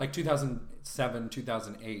think so. Like 2007,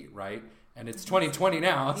 2008, right? And it's 2020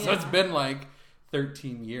 now, so it's been like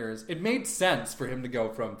 13 years. It made sense for him to go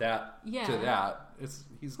from that to that.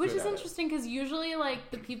 He's Which is interesting, because usually, like,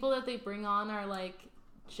 the people that they bring on are, like,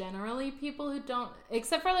 generally people who don't,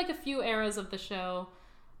 except for, like, a few eras of the show,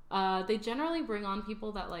 they generally bring on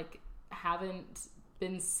people that, like, haven't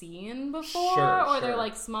been seen before, or they're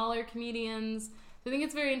like smaller comedians. So I think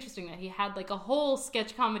it's very interesting that he had like a whole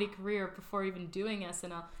sketch comedy career before even doing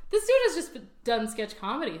SNL. This dude has just done sketch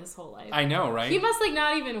comedy his whole life. I know, right? He must like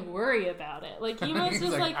not even worry about it. Like he must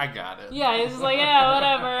just like I got it. Yeah, he's just like, yeah,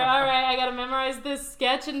 whatever. All right, I gotta memorize this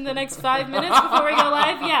sketch in the next 5 minutes before we go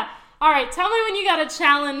live. Yeah. All right, tell me when you got a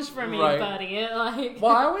challenge for me, buddy. Like,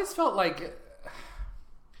 well, I always felt like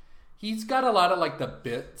he's got a lot of like the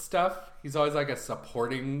bit stuff. He's always like a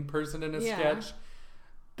supporting person in a sketch.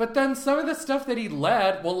 But then some of the stuff that he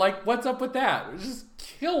led, well, like, what's up with that? It was just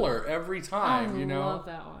killer every time, I love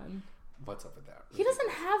that one. What's up with that? He doesn't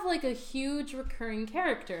have, like, a huge recurring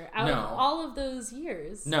character out of all of those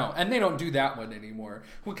years. No, and they don't do that one anymore.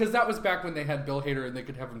 Because that was back when they had Bill Hader and they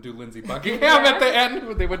could have him do Lindsey Buckingham at the end,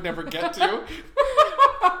 who they would never get to.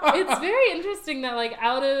 It's very interesting that, like,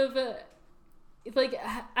 out of... Like,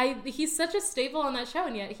 he's such a staple on that show,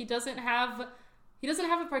 and yet he doesn't have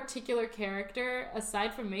a particular character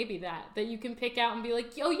aside from maybe that you can pick out and be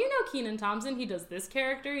like, oh, you know Kenan Thompson, he does this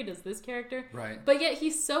character, he does this character. Right. But yet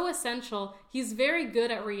he's so essential. He's very good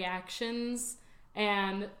at reactions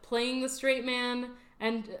and playing the straight man.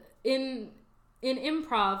 And in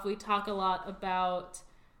improv, we talk a lot about,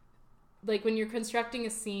 like, when you're constructing a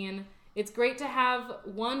scene, it's great to have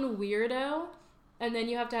one weirdo, and then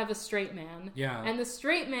you have to have a straight man. Yeah. And the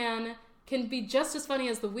straight man can be just as funny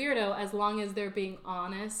as the weirdo as long as they're being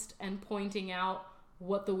honest and pointing out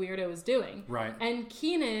what the weirdo is doing. Right. And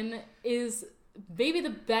Kenan is maybe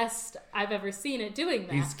the best I've ever seen at doing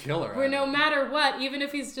that. He's killer. Where no matter what, even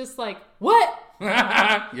if he's just like, what?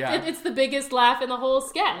 Yeah. It's the biggest laugh in the whole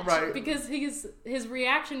sketch. Right. Because his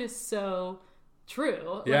reaction is so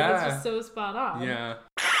true. Yeah. Like, it's just so spot on. Yeah.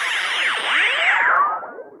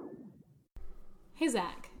 Hey,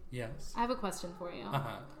 Zach. Yes. I have a question for you.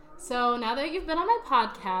 Uh-huh. So now that you've been on my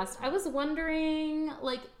podcast, I was wondering,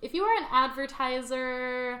 like, if you were an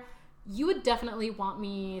advertiser, you would definitely want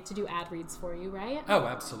me to do ad reads for you, right? Oh,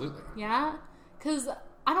 absolutely. Yeah? Because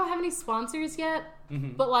I don't have any sponsors yet,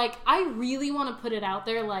 but, like, I really want to put it out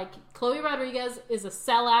there. Like, Chloe Rodriguez is a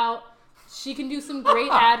sellout. She can do some great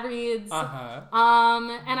ad reads. Uh-huh.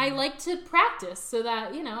 And I like to practice so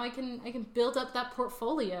that, you know, I can build up that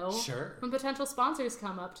portfolio. Sure. When potential sponsors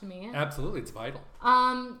come up to me. Absolutely, it's vital.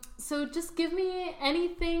 So just give me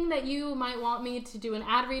anything that you might want me to do an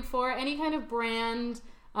ad read for, any kind of brand,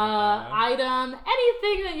 item,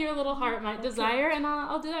 anything that your little heart might desire, and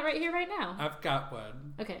I'll do that right here, right now. I've got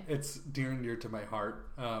one. Okay. It's dear and dear to my heart.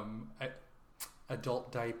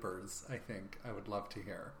 Adult diapers, I think I would love to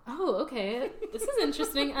hear. Oh, okay. This is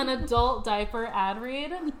interesting. An adult diaper ad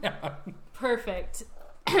read? Yeah. Perfect.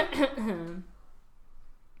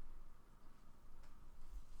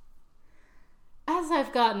 As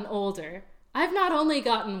I've gotten older, I've not only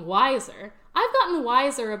gotten wiser, I've gotten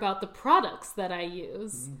wiser about the products that I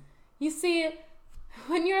use. You see,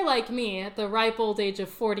 when you're like me at the ripe old age of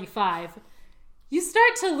 45, you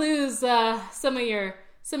start to lose some of your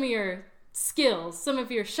skills, some of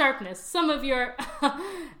your sharpness, some of your,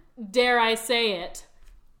 dare I say it,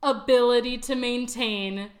 ability to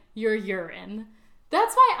maintain your urine.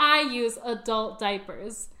 That's why I use adult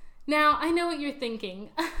diapers. Now, I know what you're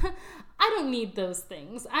thinking. I don't need those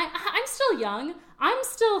things. I'm still young. I'm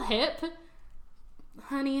still hip.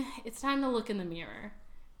 Honey, it's time to look in the mirror.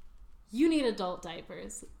 You need adult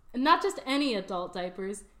diapers. And not just any adult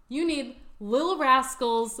diapers. You need Lil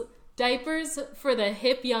Rascals diapers for the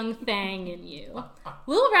hip young thang in you.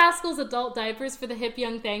 Lil Rascals adult diapers for the hip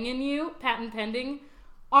young thang in you, patent pending,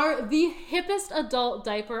 are the hippest adult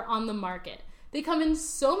diaper on the market. They come in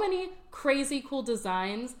so many crazy cool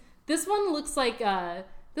designs. This one looks like the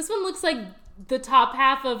top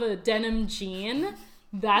half of a denim jean.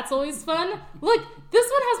 That's always fun. Look, this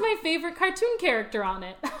one has my favorite cartoon character on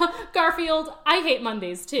it. Garfield. I hate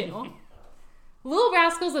Mondays too. Lil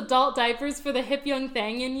Rascals adult diapers for the hip young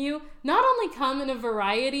thang in you not only come in a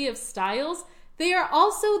variety of styles, they are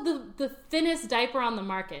also the thinnest diaper on the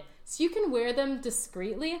market. So you can wear them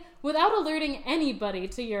discreetly without alerting anybody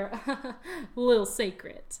to your little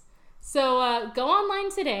secret. So go online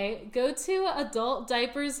today, go to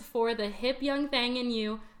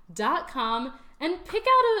adultdiapersforthehipyoungthanginu.com and pick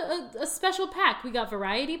out a special pack. We got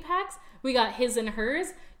variety packs, we got his and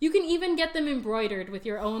hers. You can even get them embroidered with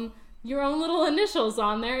your own little initials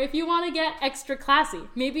on there if you want to get extra classy.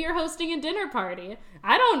 Maybe you're hosting a dinner party.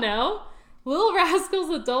 I don't know. Lil Rascals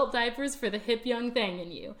adult diapers for the hip young thang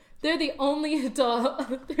in you. They're the only adult...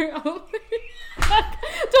 Don't look at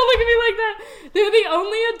me like that. They're the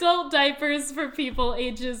only adult diapers for people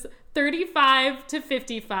ages 35 to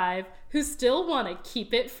 55 who still want to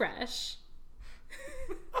keep it fresh.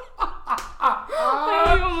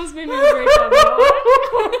 Oh, you almost made me break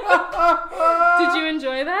that out. Did you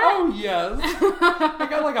enjoy that? Oh, yes. I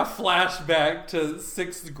got like a flashback to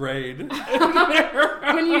 6th grade.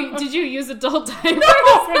 Did you use adult diapers?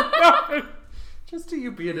 No. Just to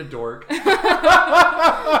you being a dork.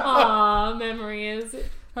 Aw, memories.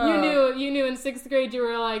 You knew in 6th grade you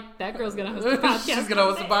were like, that girl's gonna host a podcast. She's gonna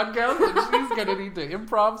host a podcast and she's gonna need to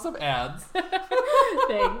improv some ads.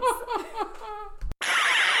 Thanks.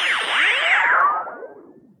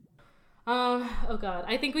 Oh god.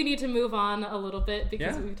 I think we need to move on a little bit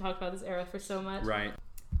because we've talked about this era for so much. Right.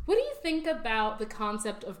 What do you think about the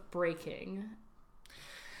concept of breaking?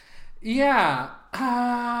 Yeah.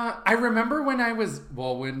 I remember when I was,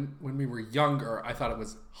 when we were younger, I thought it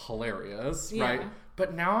was hilarious, right?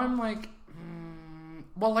 But now I'm like,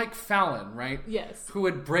 like Fallon, right? Yes. Who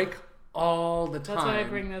would break all the time. That's why I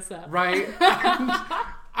bring this up. Right?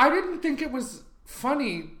 I didn't think it was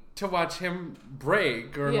funny to watch him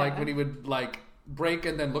break or like when he would like break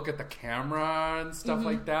and then look at the camera and stuff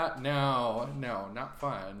like that. No, not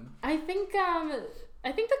fun. I think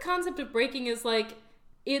the concept of breaking is like,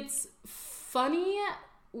 it's funny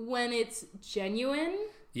when it's genuine.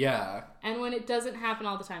 Yeah. And when it doesn't happen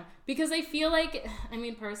all the time. Because I feel like, I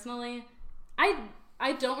mean, personally,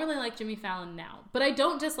 I don't really like Jimmy Fallon now. But I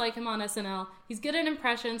don't dislike him on SNL. He's good at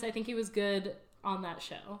impressions. I think he was good on that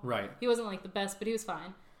show. Right. He wasn't like the best, but he was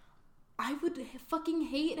fine. I would fucking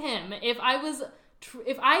hate him if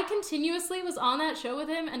I continuously was on that show with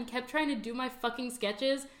him and kept trying to do my fucking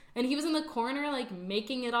sketches and he was in the corner like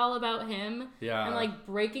making it all about him and like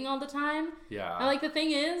breaking all the time. Yeah. And like the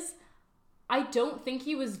thing is, I don't think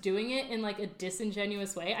he was doing it in like a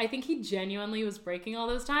disingenuous way. I think he genuinely was breaking all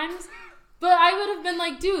those times. But I would have been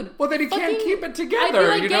like, dude. Well, then he can't keep it together, I'd be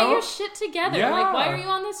like, you get know? your shit together. Yeah. Like, why are you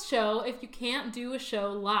on this show if you can't do a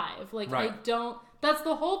show live? Like, right. That's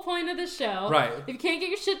the whole point of the show. Right. If you can't get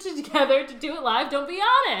your shit together to do it live, don't be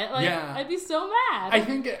on it. Like, I'd be so mad.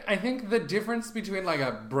 I think the difference between like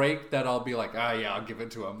a break that I'll be like, I'll give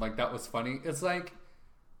it to him. Like, that was funny. It's like,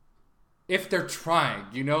 if they're trying,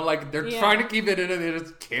 you know, like they're trying to keep it in and they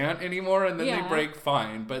just can't anymore and then they break,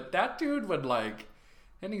 fine. But that dude would like,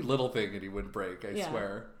 any little thing and he would break, I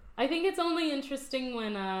swear. I think it's only interesting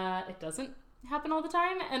when it doesn't happen all the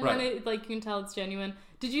time and when it, like, you can tell it's genuine.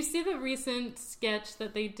 Did you see the recent sketch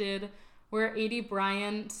that they did where Aidy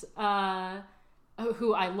Bryant,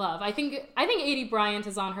 who I love, I think Aidy Bryant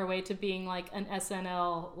is on her way to being like an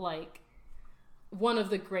SNL, like, one of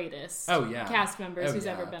the greatest cast members who's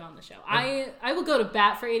ever been on the show. I will go to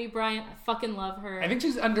bat for Aidy Bryant. I fucking love her. I think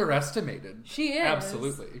she's underestimated. She is.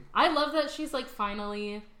 Absolutely. I love that she's like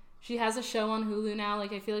finally, she has a show on Hulu now.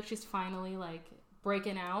 Like, I feel like she's finally like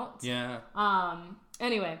breaking out. Yeah.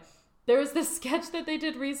 Anyway, there was this sketch that they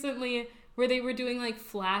did recently where they were doing like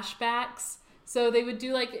flashbacks. So they would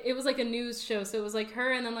do like, it was like a news show. So it was like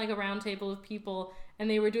her and then like a round table of people. And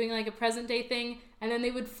they were doing like a present day thing. And then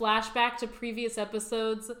they would flash back to previous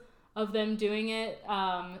episodes of them doing it.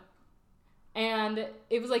 And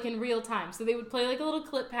it was like in real time. So they would play like a little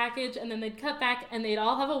clip package and then they'd cut back and they'd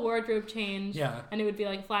all have a wardrobe change. Yeah. And it would be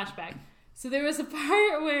like a flashback. So there was a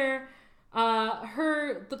part where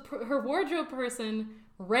her wardrobe person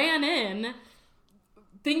ran in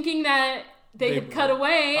thinking that they had cut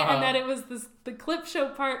away and that it was the clip show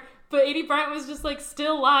part. But Aidy Bryant was just, like,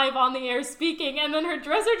 still live on the air speaking. And then her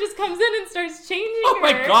dresser just comes in and starts changing her. Oh,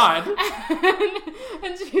 my God.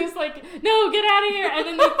 And she was like, no, get out of here. And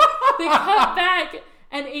then they cut back.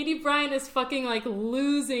 And Aidy Bryant is fucking, like,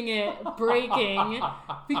 losing it, breaking.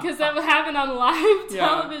 Because that happened on live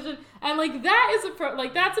television. And, like, that is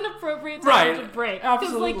that's an appropriate time to break.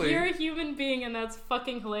 Absolutely. Because, like, you're a human being and that's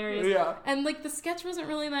fucking hilarious. Yeah. And, like, the sketch wasn't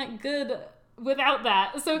really that good without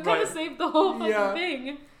that. So it kind of saved the whole fucking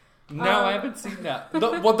thing. No, I haven't seen that. The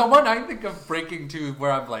one I think of breaking to where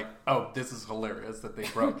I'm like, oh, this is hilarious that they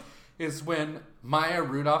broke, is when Maya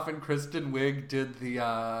Rudolph and Kristen Wiig did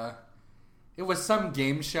the, it was some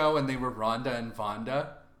game show and they were Rhonda and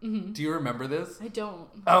Vonda. Mm-hmm. Do you remember this? I don't.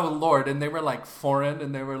 Oh, Lord. And they were like foreign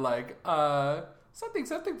and they were like, something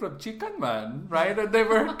from Chickenman, right? And they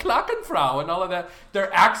were Klackenfrau and all of that.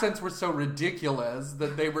 Their accents were so ridiculous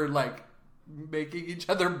that they were like making each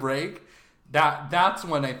other break. That's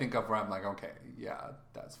when I think of where I'm like, okay, yeah,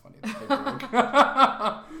 that's funny.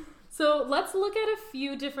 So let's look at a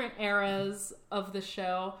few different eras of the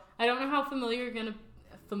show. I don't know how familiar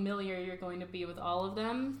you're going to be with all of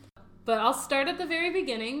them, but I'll start at the very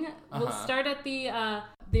beginning. We'll start at the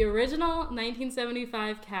original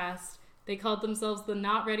 1975 cast. They called themselves the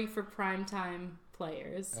Not Ready for Primetime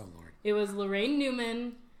Players. Oh, Lord. It was Lorraine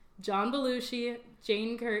Newman, John Belushi,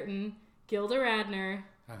 Jane Curtin, Gilda Radner,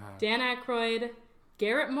 Dan Aykroyd,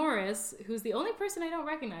 Garrett Morris, who's the only person I don't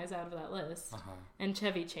recognize out of that list, and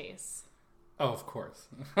Chevy Chase. Oh, of course.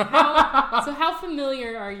 So how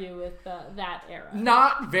familiar are you with that era?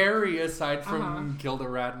 Not very, aside from Gilda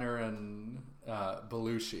Radner and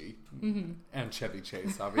Belushi and Chevy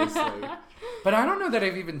Chase, obviously. But I don't know that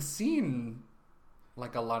I've even seen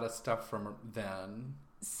like a lot of stuff from then.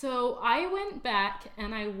 So I went back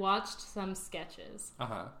and I watched some sketches.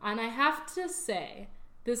 And I have to say,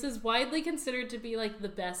 this is widely considered to be like the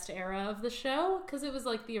best era of the show because it was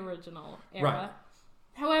like the original era. Right.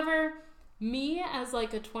 However, me as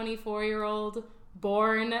like a 24-year-old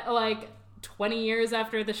born like 20 years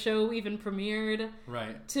after the show even premiered.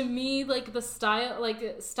 Right. To me, like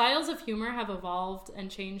styles of humor have evolved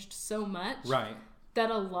and changed so much. Right. That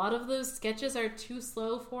a lot of those sketches are too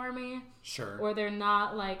slow for me. Sure. Or they're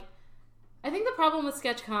not like... I think the problem with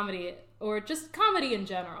sketch comedy, or just comedy in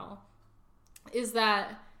general, is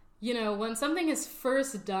that, you know, when something is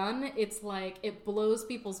first done, it's like it blows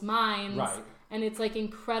people's minds. Right. And it's like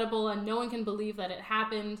incredible and no one can believe that it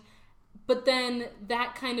happened. But then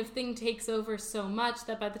that kind of thing takes over so much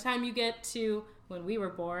that by the time you get to when we were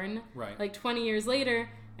born, right, like 20 years later,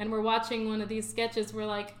 and we're watching one of these sketches, we're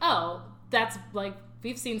like, oh, that's like,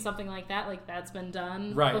 we've seen something like that. Like, that's been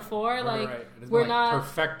done before. Right, like, right. It's we're like not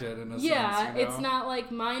perfected in a sense. Yeah, it's not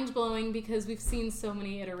like mind-blowing because we've seen so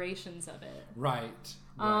many iterations of it. Right.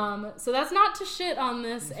 So that's not to shit on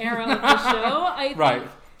this era of the show. I think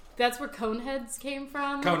that's where Coneheads came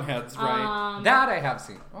from. Coneheads, right. That I have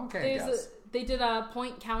seen. Okay, yes. They did a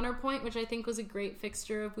Point Counterpoint, which I think was a great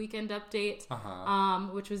fixture of Weekend Update,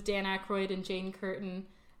 which was Dan Aykroyd and Jane Curtin.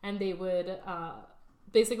 And they would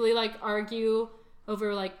basically like argue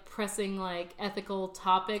over like pressing like ethical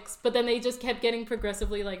topics, but then they just kept getting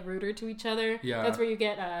progressively like ruder to each other. Yeah. That's where you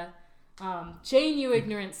get Jane, you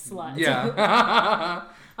ignorant slut. Yeah.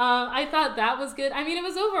 I thought that was good. I mean, it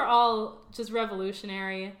was overall just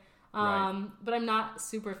revolutionary, but I'm not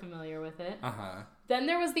super familiar with it. Then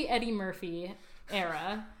there was the Eddie Murphy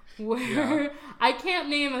era, where I can't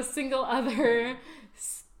name a single other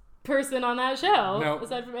person on that show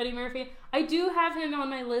aside from Eddie Murphy. I do have him on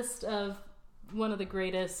my list of one of the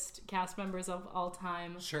greatest cast members of all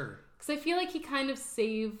time. Sure. Because I feel like he kind of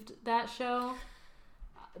saved that show.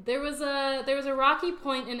 There was a rocky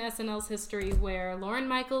point in SNL's history where Lorne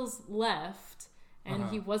Michaels left and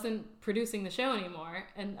he wasn't producing the show anymore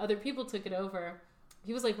and other people took it over.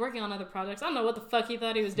 He was like working on other projects. I don't know what the fuck he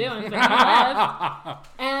thought he was doing, but he left.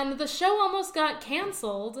 And the show almost got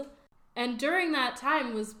canceled. And during that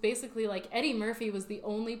time was basically like Eddie Murphy was the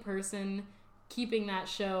only person keeping that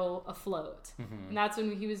show afloat. And that's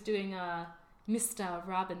when he was doing Mr.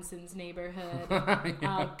 Robinson's Neighborhood,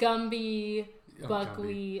 Gumby,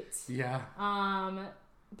 Buckwheat. Yeah.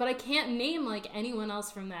 But I can't name like anyone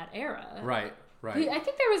else from that era. Right. I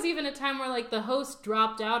think there was even a time where like the host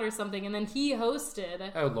dropped out or something, and then he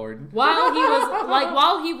hosted. Oh Lord! While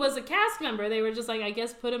he was a cast member, they were just like, I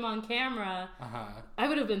guess put him on camera. I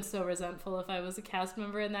would have been so resentful if I was a cast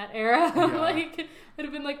member in that era. Like, I'd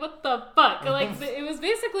have been like, what the fuck? Like, it was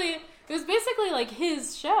basically like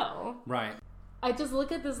his show. Right. I just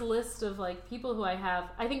look at this list of like people who I have.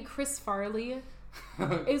 I think Chris Farley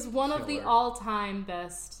is one of the all-time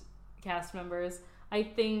best cast members. I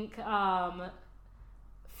think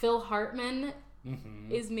Phil Hartman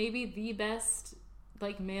is maybe the best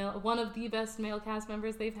one of the best male cast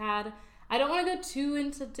members they've had. I don't want to go too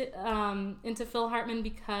into Phil Hartman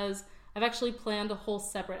because I've actually planned a whole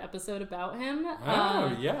separate episode about him.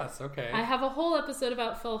 Oh, yes, okay. I have a whole episode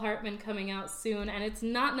about Phil Hartman coming out soon, and it's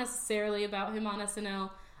not necessarily about him on SNL.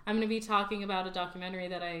 I'm going to be talking about a documentary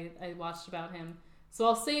that I watched about him. So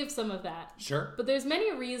I'll save some of that. Sure. But there's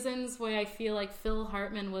many reasons why I feel like Phil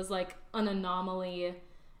Hartman was like an anomaly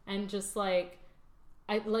and just like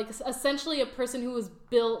essentially a person who was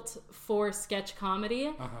built for sketch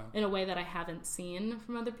comedy in a way that I haven't seen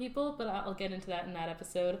from other people, but I'll get into that in that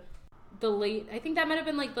episode. I think that might have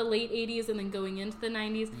been like the late 80s and then going into the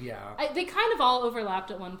 90s. Yeah. They kind of all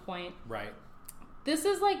overlapped at one point. Right. This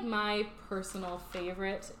is like my personal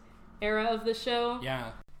favorite era of the show.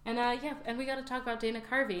 Yeah. And and we got to talk about Dana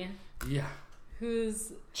Carvey. Yeah.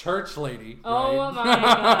 Who's church lady. Oh right? my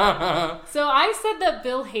god. So I said that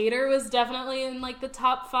Bill Hader was definitely in like the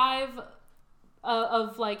top 5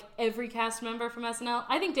 of like every cast member from SNL.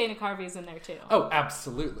 I think Dana Carvey's in there too. Oh,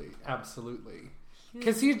 absolutely.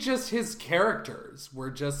 Because his characters were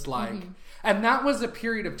just like, and that was a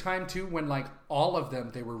period of time too when like all of them,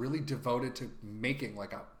 they were really devoted to making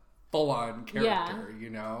like a full-on character, you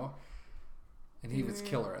know? And he was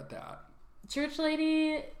killer at that. Church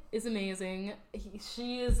Lady is amazing.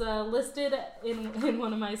 She is listed in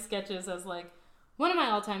one of my sketches as like one of my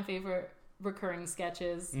all-time favorite recurring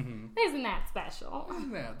sketches. Isn't that special?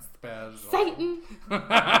 Isn't that special? Satan!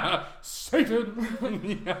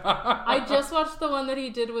 Satan! Yeah. I just watched the one that he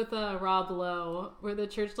did with Rob Lowe, where the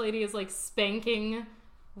church lady is like spanking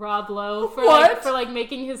Rob Lowe for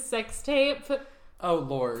making his sex tape. Oh,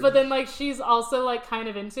 Lord. But then like she's also like kind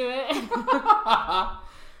of into it.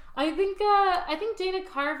 I think Dana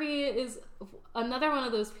Carvey is another one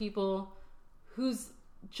of those people who's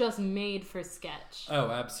just made for sketch. Oh,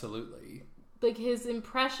 absolutely. Like his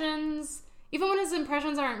impressions, even when his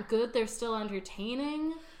impressions aren't good, they're still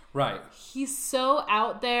entertaining. Right. He's so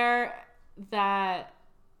out there that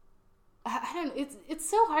I don't. It's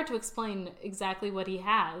so hard to explain exactly what he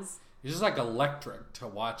has. He's just like electric to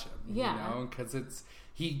watch him. Yeah. You know, because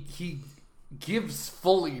he gives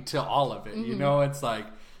fully to all of it. You know, it's like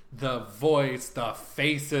the voice, the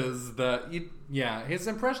faces, his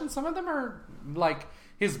impressions. Some of them are like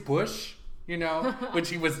his Bush. You know, which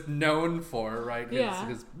he was known for, right?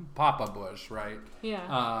 His Papa Bush, right? Yeah,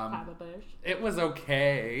 Papa Bush. It was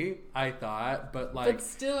okay, I thought, but like, but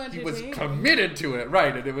still he was committed to it,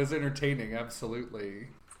 right? And it was entertaining, absolutely.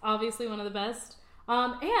 Obviously, one of the best.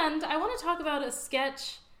 And I want to talk about a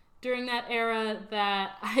sketch during that era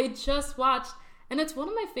that I just watched, and it's one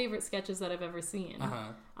of my favorite sketches that I've ever seen.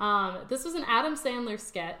 This was an Adam Sandler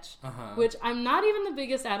sketch, which I'm not even the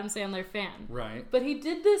biggest Adam Sandler fan. Right. But he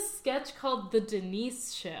did this sketch called The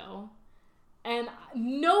Denise Show. And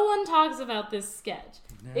no one talks about this sketch.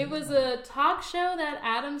 No. It was a talk show that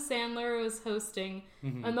Adam Sandler was hosting.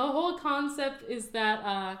 And the whole concept is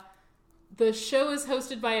that the show is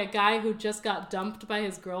hosted by a guy who just got dumped by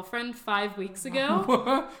his girlfriend 5 weeks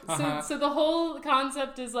ago. So the whole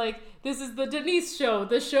concept is like, this is the Denise Show,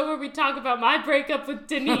 the show where we talk about my breakup with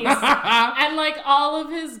Denise. And like all of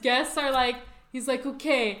his guests are like, he's like,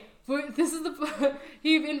 okay, this is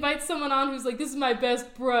he invites someone on who's like, this is my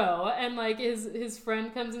best bro. And like his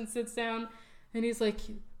friend comes and sits down and he's like,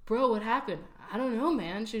 bro, what happened? I don't know,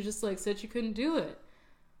 man. She just like said she couldn't do it.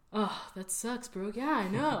 Oh, that sucks, bro. Yeah, I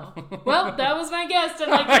know. Well, that was my guest.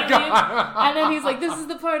 And, like, and then he's like, this is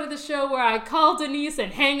the part of the show where I call Denise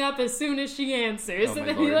and hang up as soon as she answers. And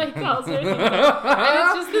then he, like, calls her. And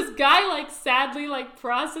it's just this guy, like, sadly, like,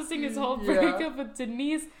 processing his whole breakup with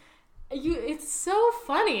Denise. It's so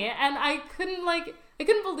funny. And I couldn't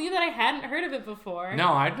believe that I hadn't heard of it before. No,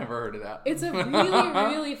 I'd never heard of that. It's a really,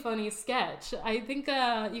 really funny sketch. I think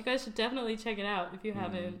you guys should definitely check it out if you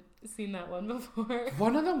haven't seen that one before.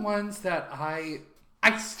 One of the ones that I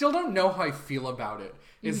still don't know how I feel about it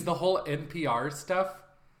is the whole NPR stuff.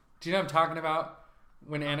 Do you know what I'm talking about?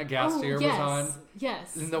 When Anna Gasteyer was on?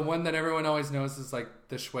 Yes. And the one that everyone always knows is like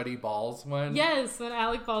the Sweaty Balls one. Yes, when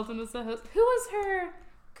Alec Baldwin was the host. Who was her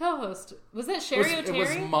co-host? Was that Sherry O'Terry?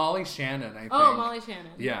 It was Molly Shannon, I think. Oh, Molly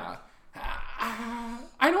Shannon. Yeah.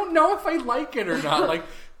 I don't know if I like it or not. Like,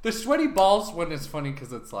 the Sweaty Balls one is funny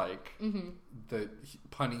because it's like the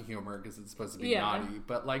punny humor because it's supposed to be naughty.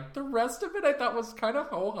 But like the rest of it I thought was kind of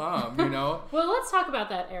ho-hum, you know? Well, let's talk about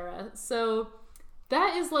that era. So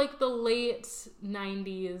that is like the late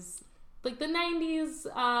 90s. Like the 90s,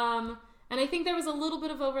 and I think there was a little bit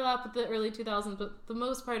of overlap with the early 2000s, but the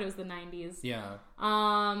most part it was the 90s. Yeah.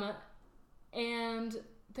 And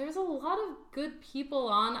there's a lot of good people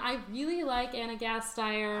on. I really like Anna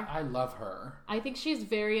Gasteyer. I love her. I think she's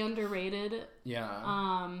very underrated.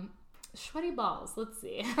 Yeah. Sweaty Balls. Let's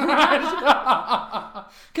see. Because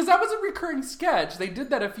that was a recurring sketch. They did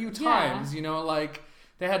that a few times. You know, like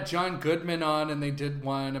they had John Goodman on and they did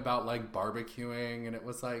one about like barbecuing. And it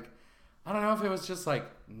was like, I don't know if it was just like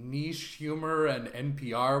niche humor and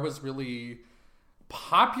NPR was really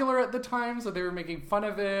popular at the time, so they were making fun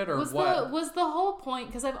of it, or what? Was the whole point,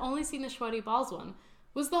 because I've only seen the Sweaty Balls one,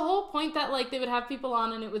 was the whole point that like they would have people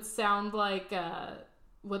on and it would sound like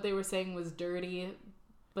what they were saying was dirty,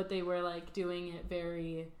 but they were like doing it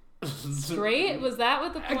very straight? Was that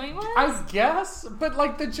what the point was? I guess, but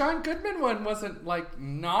like the John Goodman one wasn't like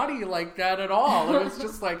naughty like that at all. It was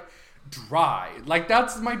just like dry. Like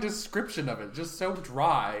that's my description of it. Just so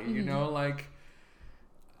dry, you know, like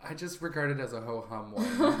I just regard it as a ho-hum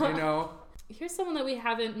one, you know? Here's someone that we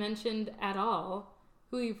haven't mentioned at all,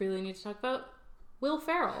 who we really need to talk about. Will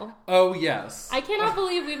Ferrell. Oh, yes. I cannot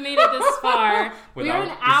believe we've made it this far. We are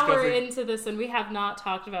an hour into this and we have not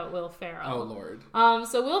talked about Will Ferrell. Oh, Lord.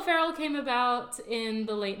 So Will Ferrell came about in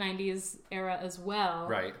the late 90s era as well.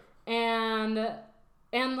 Right. And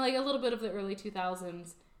like a little bit of the early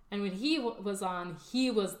 2000s. And when he was on,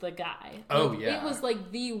 he was the guy. Oh, yeah. It was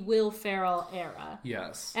like the Will Ferrell era.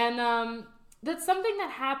 Yes. And that's something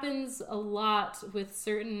that happens a lot with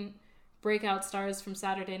certain breakout stars from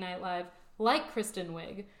Saturday Night Live, like Kristen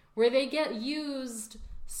Wiig, where they get used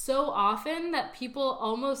so often that people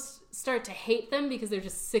almost start to hate them because they're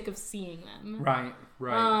just sick of seeing them. Right.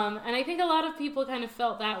 And I think a lot of people kind of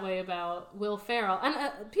felt that way about Will Ferrell. And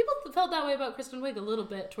people felt that way about Kristen Wiig a little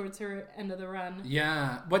bit towards her end of the run.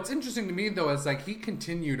 Yeah. What's interesting to me, though, is like he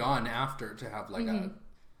continued on after to have like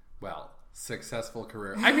successful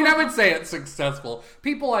career. I mean, I would say it's successful.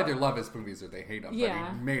 People either love his movies or they hate him.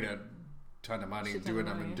 Yeah. But he made a ton of money doing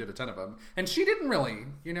them and did a ton of them. And she didn't really,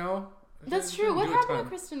 That's true. What happened to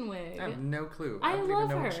Kristen Wiig? I have no clue. I don't love even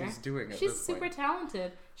know her. what she's doing at She's this super point.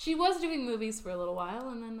 talented. She was doing movies for a little while,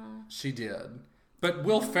 and then... She did. But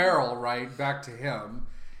Will Ferrell, right, back to him,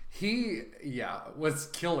 he, was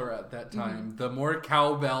killer at that time. The more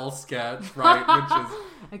cowbell sketch, right, which is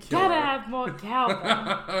I killer. gotta have more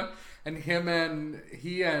cowbell. And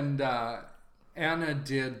he and Anna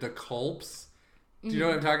did The Culps. Do you know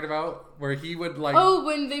what I'm talking about? Where he would like... Oh,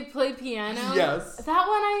 when they play piano? Yes. That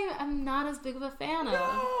one I'm not as big of a fan of.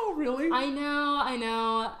 No, really? I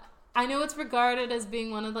know it's regarded as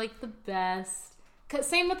being one of like the best.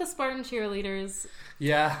 Same with the Spartan Cheerleaders.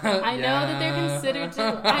 Yeah. I know that they're considered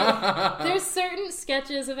to... there's certain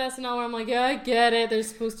sketches of SNL where I'm like, yeah, I get it. They're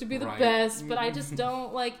supposed to be the best. But I just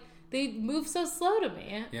don't like... They move so slow to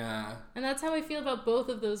me. Yeah. And that's how I feel about both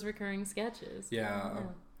of those recurring sketches. Yeah.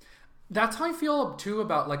 That's how I feel, too,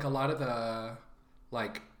 about, like, a lot of the,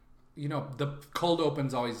 like, the cold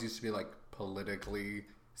opens always used to be, like, politically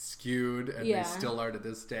skewed, and they still are to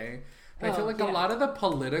this day. But I feel like a lot of the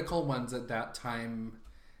political ones at that time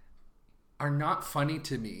are not funny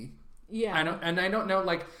to me. Yeah. I don't know,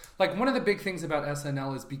 like one of the big things about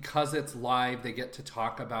SNL is because it's live, they get to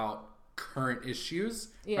talk about current issues,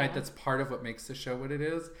 right? That's part of what makes the show what it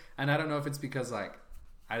is. And I don't know if it's because, like,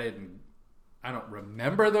 I don't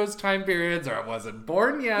remember those time periods, or I wasn't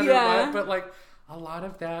born yet, or what, but like a lot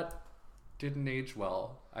of that didn't age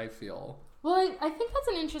well, I feel. Well, I think that's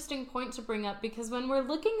an interesting point to bring up, because when we're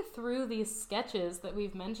looking through these sketches that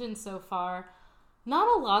we've mentioned so far, not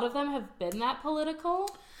a lot of them have been that political.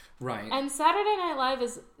 Right. And Saturday Night Live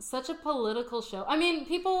is such a political show. I mean,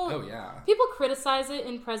 people criticize it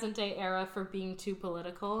in present day era for being too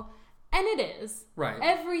political, and it is. Right.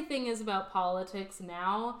 Everything is about politics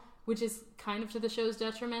now, which is kind of to the show's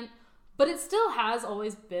detriment. But it still has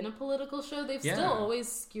always been a political show. They've still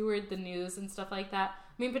always skewered the news and stuff like that.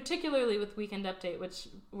 I mean, particularly with Weekend Update, which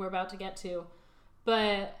we're about to get to.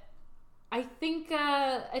 But I think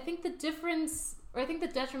the difference, or I think the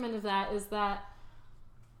detriment of that is that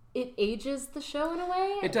it ages the show in a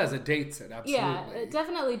way. It does. It dates it, absolutely. Yeah, it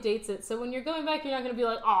definitely dates it. So when you're going back, you're not going to be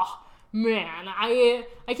like, oh, man, I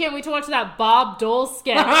can't wait to watch that Bob Dole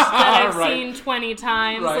sketch that I've seen 20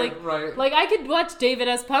 times. Like I could watch David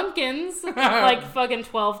S. Pumpkins like fucking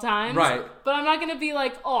 12 times. Right. But I'm not going to be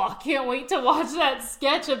like, oh, I can't wait to watch that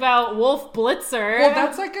sketch about Wolf Blitzer. Well,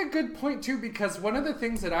 that's like a good point too, because one of the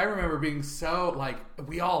things that I remember being so, like,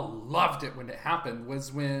 we all loved it when it happened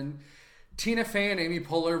was when Tina Fey and Amy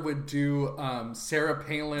Poehler would do Sarah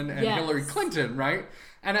Palin and Hillary Clinton, right?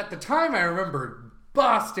 And at the time, I remember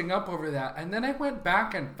busting up over that, and then I went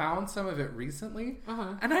back and found some of it recently,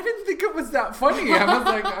 and I didn't think it was that funny. I was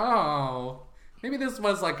like, oh, maybe this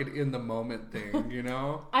was like an in the moment thing, you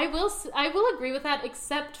know? I will agree with that,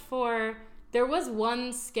 except for there was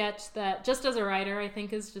one sketch that, just as a writer, I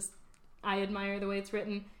think is just, I admire the way it's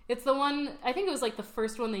written. It's the one, I think it was like the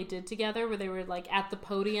first one they did together, where they were like at the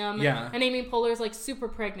podium, and Amy Poehler's like super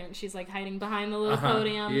pregnant. She's like hiding behind the little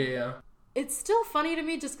podium. Yeah. It's still funny to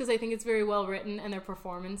me just because I think it's very well written and their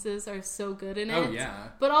performances are so good in it. Oh, yeah.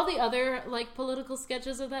 But all the other, like, political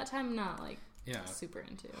sketches of that time, I'm not, like, super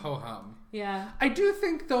into. Ho-hum. Yeah. I do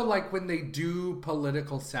think, though, like, when they do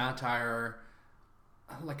political satire,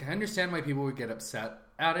 like, I understand why people would get upset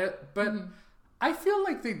at it, but I feel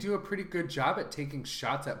like they do a pretty good job at taking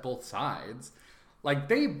shots at both sides.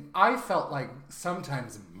 Like, I felt like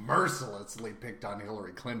sometimes mercilessly picked on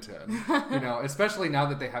Hillary Clinton, you know, especially now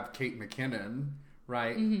that they have Kate McKinnon,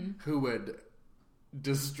 right, who would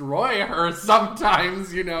destroy her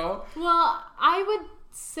sometimes, you know. Well, I would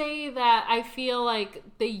say that I feel like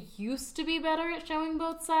they used to be better at showing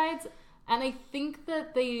both sides, and I think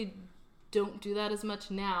that they don't do that as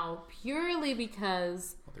much now, purely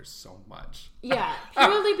because... There's so much. Yeah,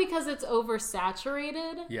 purely because it's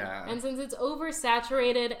oversaturated. Yeah. And since it's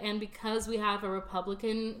oversaturated, and because we have a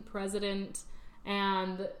Republican president,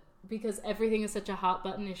 and because everything is such a hot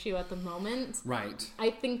button issue at the moment. Right. I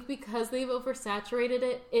think because they've oversaturated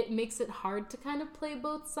it, it makes it hard to kind of play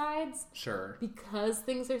both sides. Sure. Because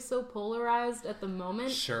things are so polarized at the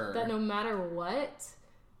moment. Sure. That no matter what,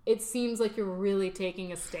 it seems like you're really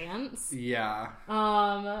taking a stance. Yeah.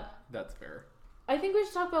 That's fair. I think we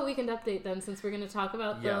should talk about Weekend Update then, since we're going to talk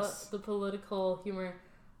about the political humor.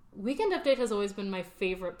 Weekend Update has always been my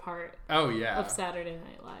favorite part of Saturday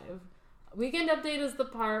Night Live. Weekend Update is the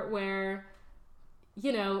part where,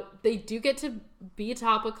 you know, they do get to be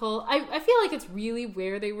topical. I feel like it's really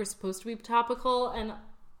where they were supposed to be topical, and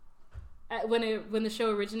when the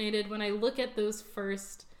show originated, when I look at those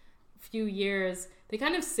first few years, they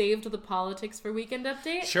kind of saved the politics for Weekend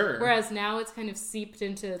Update. Sure. Whereas now it's kind of seeped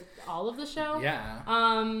into all of the show. Yeah.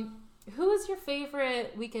 Who is your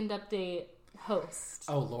favorite Weekend Update host?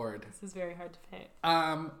 Oh, Lord. This is very hard to pick.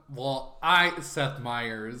 Well, Seth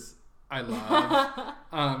Meyers, I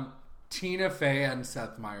love. Tina Fey and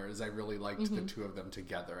Seth Meyers, I really liked the two of them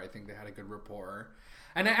together. I think they had a good rapport.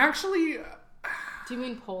 And I actually... Do you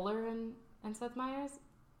mean Poehler and Seth Meyers?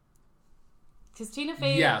 Because Tina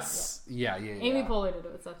Fey... Yes. Yeah. Amy Poehler did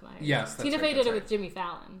it with Seth Meyers. Yes, Tina Fey did it with Jimmy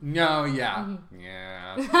Fallon. No, yeah. Mm-hmm.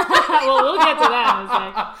 Yeah. Well, we'll get to that in a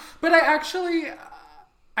sec. But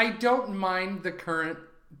I don't mind the current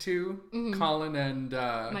two, Colin and...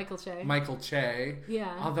 Michael Che.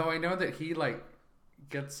 Yeah. Although I know that he,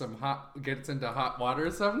 gets into hot water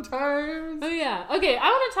sometimes. Oh, yeah. Okay, I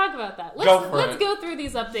want to talk about that. Let's go through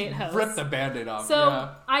these update hosts. Rip the Band-Aid off. So,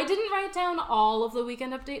 I didn't write down all of the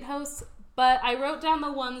Weekend Update hosts, but I wrote down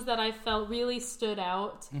the ones that I felt really stood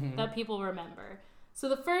out that people remember. So,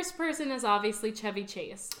 the first person is obviously Chevy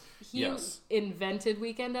Chase. He invented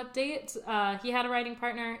Weekend Update. He had a writing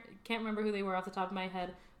partner. Can't remember who they were off the top of my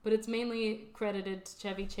head, but it's mainly credited to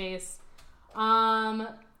Chevy Chase.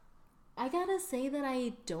 I gotta say that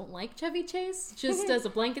I don't like Chevy Chase, just as a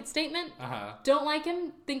blanket statement. Don't like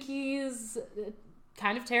him. Think he's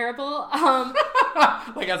kind of terrible.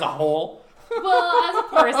 As a whole? Well, as a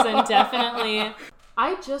person, definitely.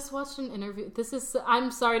 I just watched an interview.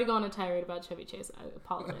 I'm sorry to go on a tirade about Chevy Chase. I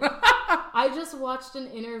apologize. I just watched an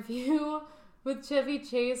interview with Chevy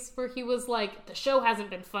Chase where he was like, the show hasn't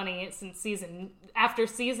been funny since after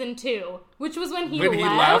season 2, which was when he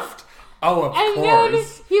left. Oh, of course. And then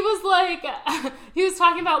he was like, he was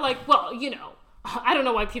talking about well, you know, I don't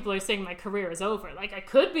know why people are saying my career is over. I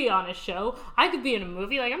could be on a show. I could be in a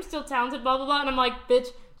movie. I'm still talented, blah, blah, blah. And I'm like,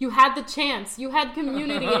 bitch, you had the chance. You had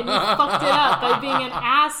Community and you fucked it up by being an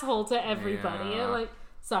asshole to everybody. Yeah.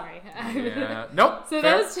 Sorry. Yeah. Nope. So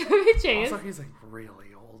that was Chevy Chase. Also, he's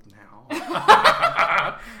really old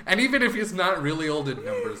now. And even if he's not really old in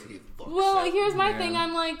numbers, he looks Well, here's my thing.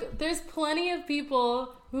 I'm there's plenty of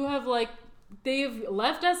people who have they've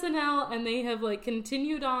left SNL and they have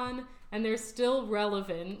continued on and they're still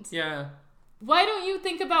relevant. Yeah. Why don't you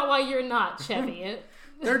think about why you're not, Chevy?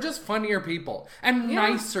 They're just funnier people and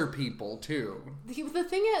nicer people too. The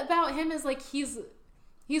thing about him is he's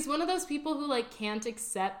one of those people who can't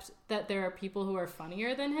accept that there are people who are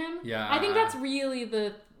funnier than him. Yeah. I think that's really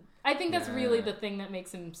really the thing that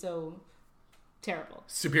makes him so terrible.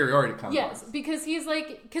 Superiority complex. Yes, because he is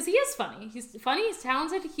funny. He's funny, he's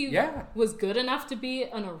talented. He was good enough to be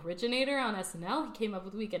an originator on SNL. He came up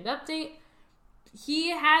with Weekend Update. He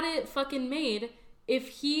had it fucking made. If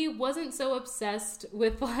he wasn't so obsessed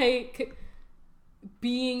with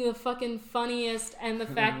being the fucking funniest and the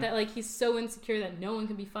fact that he's so insecure that no one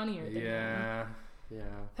can be funnier than him. Yeah.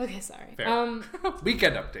 Okay, sorry. Fair.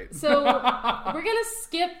 Weekend Update. So we're gonna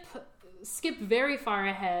skip very far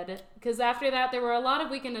ahead because after that there were a lot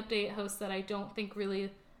of Weekend Update hosts that I don't think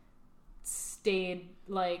really stayed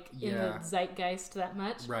in the zeitgeist that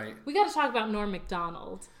much. Right. We got to talk about Norm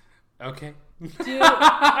Macdonald. Okay.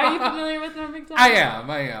 Are you familiar with Norm Macdonald? I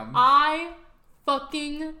am. I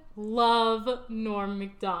fucking love Norm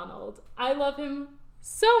Macdonald. I love him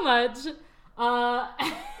so much. I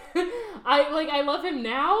love him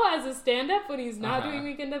now as a stand-up when he's not doing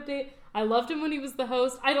Weekend Update. I loved him when he was the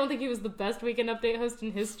host. I don't think he was the best Weekend Update host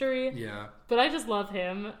in history. Yeah. But I just love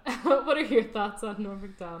him. What are your thoughts on Norm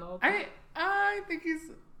Macdonald? I think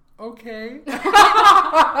he's okay.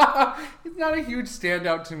 He's not a huge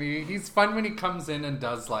standout to me. He's fun when he comes in and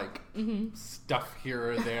does stuff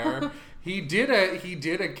here or there. He did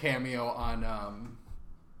a cameo on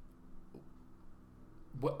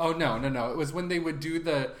oh no. It was when they would do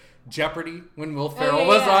the Jeopardy when Will Ferrell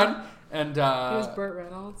was on. And he was Burt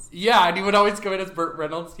Reynolds. Yeah, and he would always come in as Burt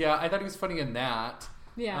Reynolds. Yeah, I thought he was funny in that.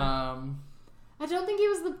 Yeah. I don't think he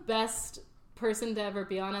was the best person to ever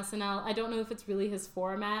be on SNL. I don't know if it's really his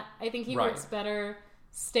format. I think he works better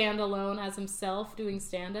standalone as himself doing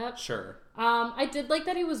stand-up. Sure. I did like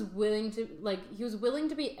that he was willing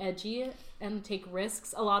to be edgy and take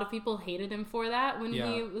risks. A lot of people hated him for that when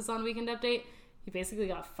he was on Weekend Update. He basically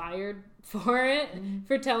got fired for it,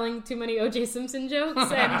 for telling too many O.J. Simpson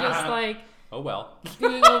jokes and just oh well,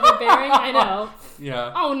 being overbearing. I know.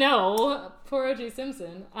 Yeah. Oh no. poor O.J.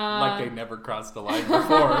 Simpson. Like they never crossed the line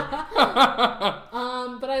before.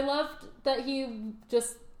 But I loved that he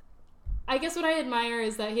just... I guess what I admire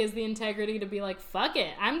is that he has the integrity to be like, fuck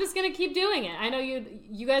it, I'm just going to keep doing it. I know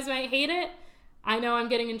you guys might hate it. I know I'm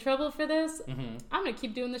getting in trouble for this. Mm-hmm. I'm going to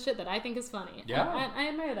keep doing the shit that I think is funny. Yeah. I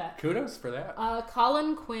admire that. Kudos for that.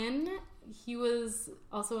 Colin Quinn, he was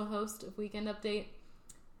also a host of Weekend Update.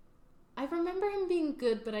 I remember him being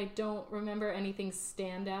good, but I don't remember anything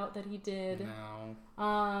stand out that he did.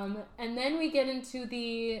 No. And then we get into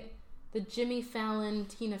the Jimmy Fallon,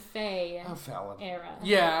 Tina Fey era.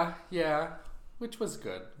 Yeah. Which was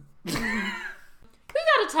good. We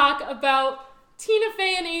got to talk about Tina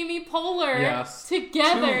Fey and Amy Poehler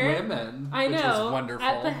together. 2 women. I know. Which was wonderful.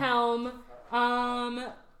 At the helm.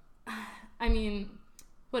 I mean,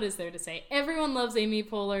 what is there to say? Everyone loves Amy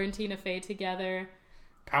Poehler and Tina Fey together.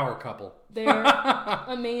 Power couple. They're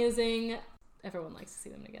amazing. Everyone likes to see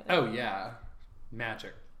them together. Oh, yeah.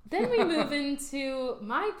 Magic. Then we move into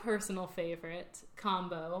my personal favorite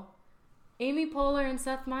combo, Amy Poehler and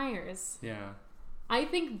Seth Meyers. Yeah. I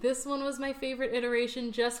think this one was my favorite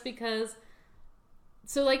iteration just because...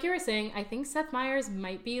 So like you were saying, I think Seth Meyers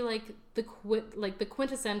might be like the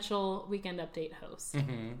quintessential Weekend Update host.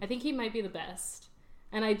 Mm-hmm. I think he might be the best.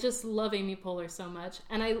 And I just love Amy Poehler so much.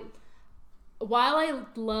 And while I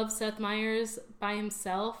love Seth Meyers by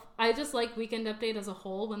himself, I just like Weekend Update as a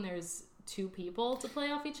whole when there's 2 people to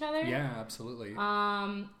play off each other. Yeah, absolutely.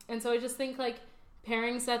 And so I just think like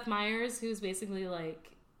pairing Seth Meyers, who's basically like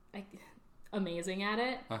amazing at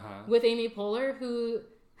it, with Amy Poehler, who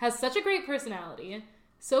has such a great personality,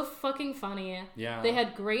 so fucking funny. Yeah. They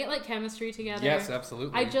had great like chemistry together. Yes,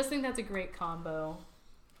 absolutely. I just think that's a great combo.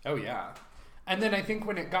 Oh yeah. And then I think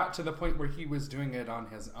when it got to the point where he was doing it on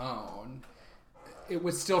his own, it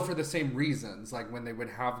was still for the same reasons. Like when they would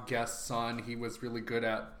have guests on, he was really good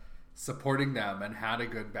at supporting them and had a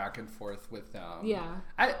good back and forth with them. Yeah.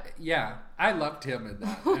 I loved him in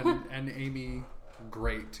that. and Amy,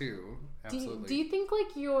 great too. Absolutely. Do you think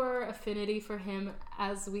like your affinity for him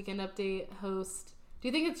as Weekend Update host, do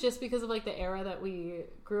you think it's just because of like the era that we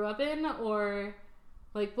grew up in, or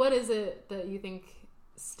like what is it that you think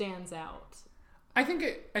stands out? I think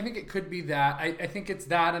it could be that. I think it's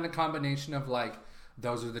that and a combination of like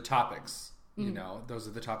those are the topics. You know, those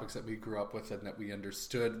are the topics that we grew up with and that we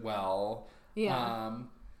understood well. Yeah.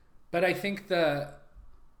 But I think the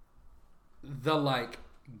like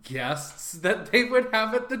guests that they would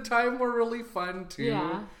have at the time were really fun too.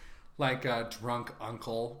 Yeah. Like a drunk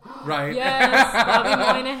uncle, right? Yes, Bobby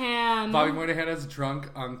Moynihan. Bobby Moynihan as drunk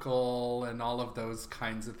uncle and all of those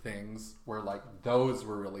kinds of things were like, those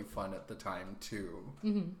were really fun at the time too.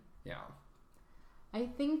 Mm-hmm. Yeah. I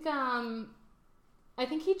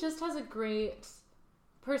think he just has a great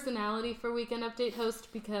personality for Weekend Update host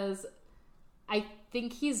because I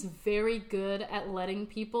think he's very good at letting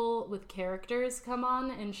people with characters come on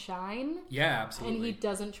and shine. Yeah, absolutely. And he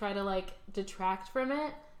doesn't try to like detract from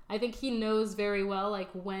it. I think he knows very well like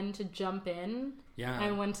when to jump in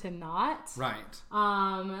and when to not. Right.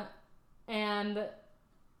 And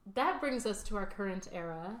that brings us to our current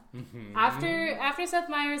era. Mm-hmm. After Seth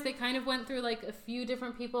Meyers, they kind of went through like a few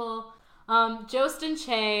different people. Jost and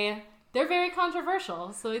Che, they're very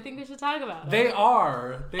controversial, so I think we should talk about it. They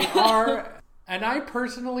are. And I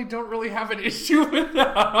personally don't really have an issue with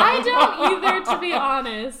them. I don't either, to be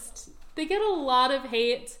honest. They get a lot of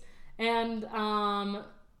hate, and I'm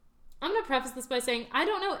going to preface this by saying I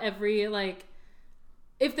don't know every, like,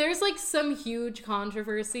 if there's, like, some huge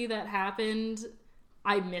controversy that happened,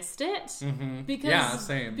 I missed it. Mm-hmm. Because,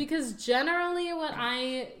 same. Because generally what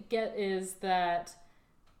I get is that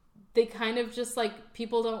they kind of just, like,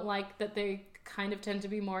 people don't like that they kind of tend to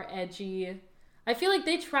be more edgy. I feel like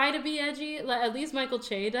they try to be edgy, like, at least Michael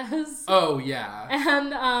Che does. Oh, yeah.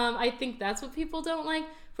 And I think that's what people don't like.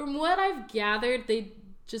 From what I've gathered, they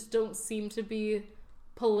just don't seem to be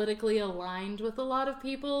politically aligned with a lot of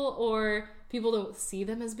people, or people don't see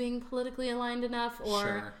them as being politically aligned enough,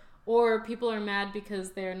 or people are mad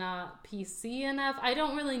because they're not PC enough. I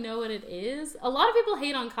don't really know what it is. A lot of people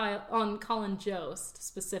hate on Colin Jost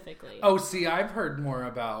specifically. Oh, see, I've heard more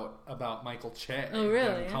about Michael Che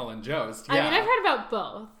than Colin Jost. Yeah. I mean, I've heard about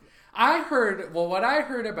both. What I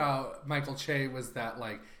heard about Michael Che was that,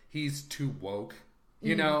 like, he's too woke,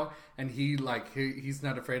 you know? And he's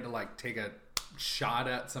not afraid to, like, take a shot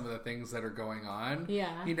at some of the things that are going on.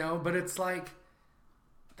 Yeah. You know? But it's like,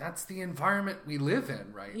 that's the environment we live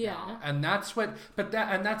in right now. And that's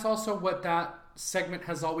that's also what that segment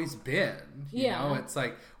has always been. You know? It's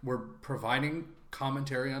like, we're providing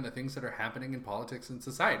commentary on the things that are happening in politics and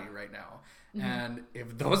society right now. Mm-hmm. And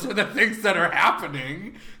if those are the things that are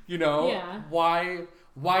happening,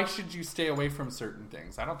 why should you stay away from certain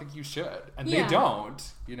things? I don't think you should. And they don't,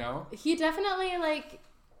 He definitely,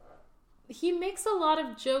 he makes a lot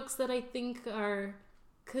of jokes that I think are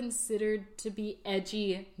considered to be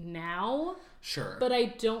edgy now. Sure. But I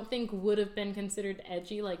don't think would have been considered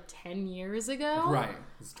edgy 10 years ago. Right.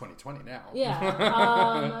 It's 2020 now.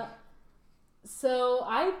 Yeah. So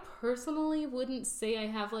I personally wouldn't say I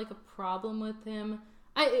have a problem with him.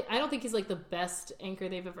 I don't think he's the best anchor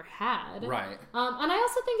they've ever had. Right. And I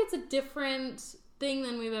also think it's a different thing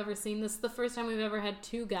than we've ever seen. This is the first time we've ever had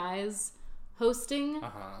two guys hosting.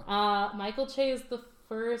 Michael Che is the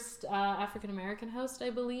first African-American host,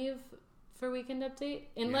 I believe, for Weekend Update.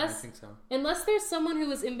 I think so. Unless there's someone who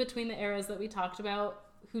was in between the eras that we talked about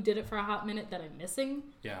who did it for a hot minute that I'm missing.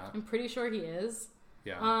 Yeah. I'm pretty sure he is.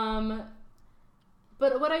 Yeah.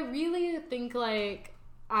 But what I really think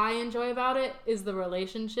I enjoy about it is the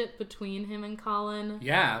relationship between him and Colin.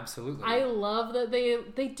 Yeah, absolutely. I love that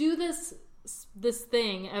they do this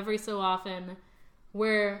thing every so often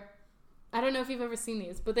where, I don't know if you've ever seen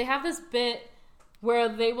these, but they have this bit where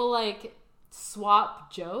they will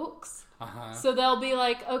swap jokes. So they'll be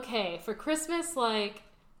okay, for Christmas,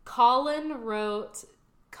 Colin wrote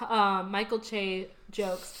Michael Che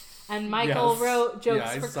jokes. And Michael wrote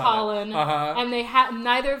jokes for Colin, and they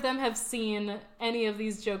neither of them have seen any of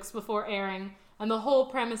these jokes before airing. And the whole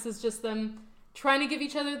premise is just them trying to give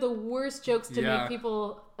each other the worst jokes to make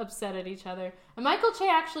people upset at each other. And Michael Che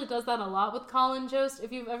actually does that a lot with Colin Jost.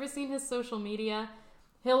 If you've ever seen his social media,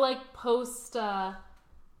 he'll post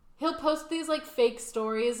these fake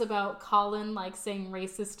stories about Colin saying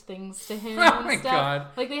racist things to him and my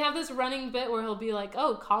stuff. God. They have this running bit where he'll be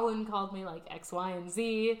oh, Colin called me X, Y, and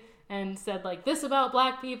Z. And said this about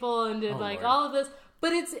black people and did all of this.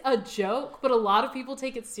 But it's a joke, but a lot of people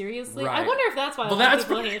take it seriously. Right. I wonder if that's why a lot of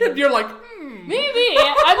people hate it. You're Maybe.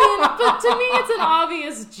 I mean, but to me it's an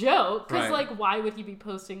obvious joke. Because why would he be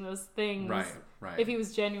posting those things right. if he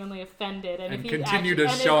was genuinely offended? And if he continue to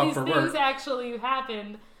show up for work. If these things actually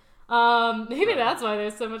happened. Maybe that's why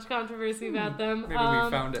there's so much controversy about them. Maybe we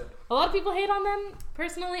found it. A lot of people hate on them.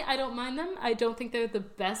 Personally, I don't mind them. I don't think they're the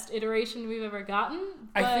best iteration we've ever gotten.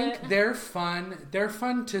 But... I think they're fun. They're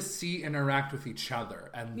fun to see interact with each other.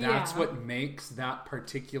 And that's what makes that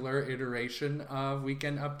particular iteration of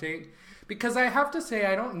Weekend Update. Because I have to say,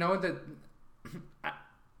 I don't know that...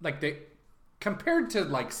 they... Compared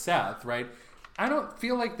to, Seth, right? I don't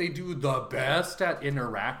feel like they do the best at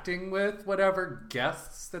interacting with whatever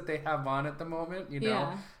guests that they have on at the moment,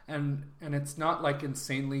 Yeah. And it's not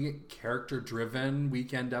insanely character-driven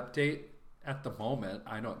Weekend Update at the moment,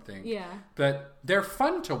 I don't think. Yeah. But they're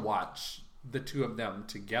fun to watch, the two of them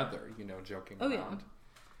together, joking around.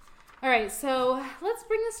 Yeah. All right, so let's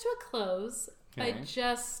bring this to a close by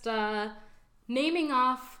just naming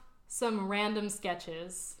off some random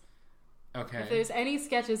sketches. Okay. If there's any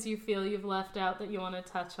sketches you feel you've left out that you want to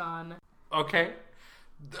touch on. Okay.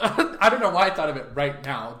 I don't know why I thought of it right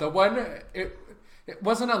now. The one, it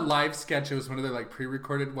wasn't a live sketch. It was one of their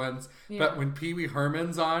pre-recorded ones. Yeah. But when Pee Wee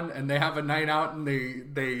Herman's on and they have a night out and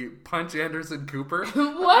they punch Anderson Cooper.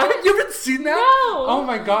 What? You haven't seen that? No. Oh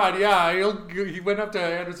my God, yeah. He went up to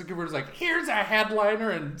Anderson Cooper and was like, here's a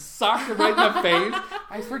headliner, and socked him right in the face.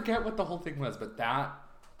 I forget what the whole thing was, but that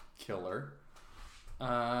killer.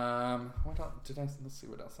 What else let's see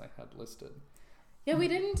what else I had listed. Yeah, we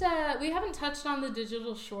haven't touched on the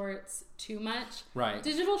digital shorts too much. Right.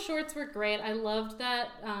 Digital shorts were great. I loved that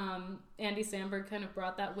Andy Samberg kind of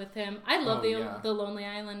brought that with him. I love the Lonely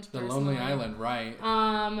Island personally. The Lonely Island,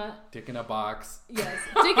 right. Dick in a Box. Yes.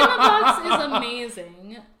 Dick in a Box is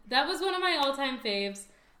amazing. That was one of my all-time faves.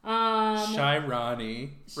 Shy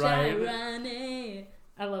Ronnie, right? Shy Ronnie.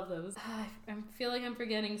 I love those. I feel like I'm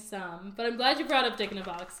forgetting some, but I'm glad you brought up Dick in a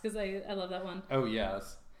Box because I love that one. Oh,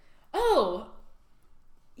 yes. Oh,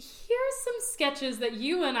 here's some sketches that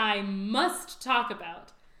you and I must talk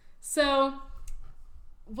about. So,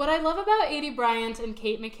 what I love about Aidy Bryant and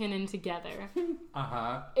Kate McKinnon together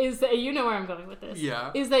is that, you know where I'm going with this.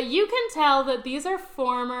 Yeah. Is that you can tell that these are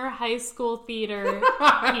former high school theater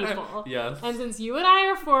people. Yes. And since you and I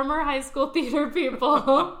are former high school theater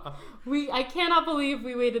people, I cannot believe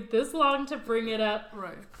we waited this long to bring it up.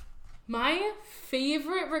 Right. My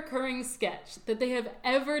favorite recurring sketch that they have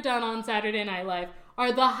ever done on Saturday Night Live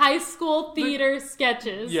are the high school theater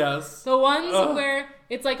sketches. Yes. The ones where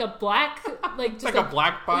it's a black, just a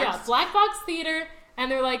black box. Yeah, black box theater. And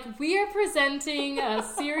they're we are presenting a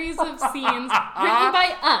series of scenes written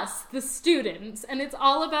by us, the students. And it's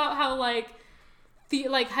all about how,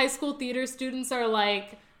 like high school theater students are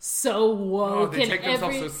like so woke. They take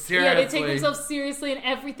themselves so seriously. Yeah, they take themselves seriously, and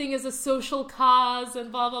everything is a social cause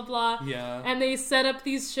and blah blah blah. Yeah. And they set up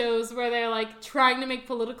these shows where they're like trying to make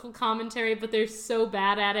political commentary, but they're so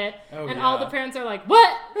bad at it. And all the parents are like,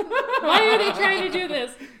 "What? Why are they trying to do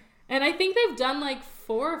this?" And I think they've done like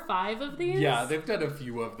 4 or 5 of these. Yeah, they've done a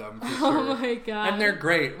few of them for sure. Oh my god. And they're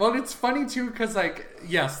great. Well, it's funny too because like,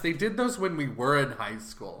 yes, they did those when we were in high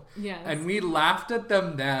school. Yes. And we laughed at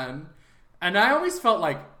them then. And I always felt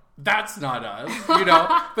like, that's not us, you know?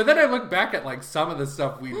 But then I look back at like some of the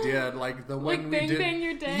stuff we did, like the one we did. Bang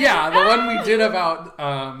Your Day. Yeah, the one we did about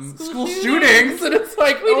school shootings. And it's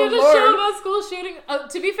like, we did a Lord. show about school shooting.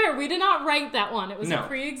 To be fair, we did not write that one. It was a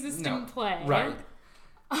pre-existing play. Right.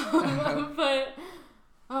 But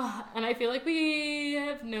and I feel like we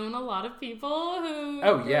have known a lot of people who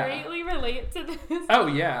greatly relate to this. Oh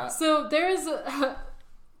yeah. So there's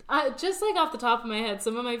just like off the top of my head,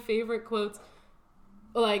 some of my favorite quotes,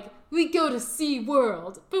 like, we go to see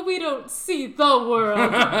world, but we don't see the world.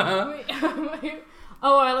 I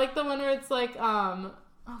like the one where it's like, oh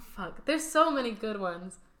fuck, there's so many good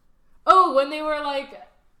ones. Oh, when they were like,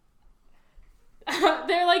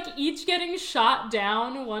 they're like each getting shot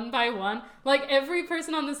down one by one. Like every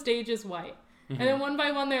person on the stage is white. Mm-hmm. And then one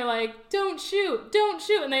by one they're like, don't shoot.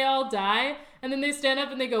 And they all die. And then they stand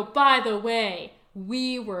up and they go, by the way,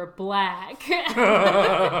 we were black. And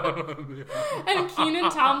Kenan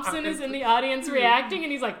Thompson is in the audience reacting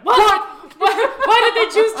and he's like, what? Why did they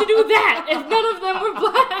choose to do that if none of them were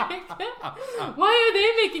black? Why are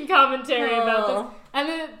they making commentary about this? And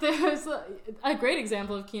then there's a great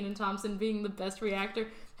example of Kenan Thompson being the best reactor.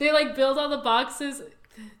 They like build all the boxes,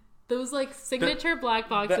 those like signature black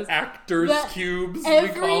boxes. The actors' cubes, we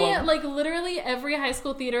call them. Like literally every high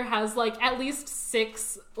school theater has like at least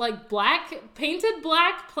 6 like painted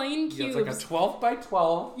black plain cubes. Yeah, it's like a 12 by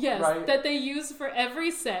 12. Yes, right? that they use for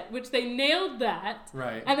every set, which they nailed that.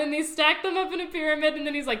 Right. And then they stack them up in a pyramid, and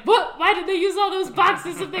then he's like, what? Why did they use all those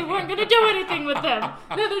boxes if they weren't going to do anything with them?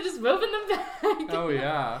 No, they're just moving them back. Oh,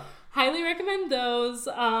 yeah. Highly recommend those.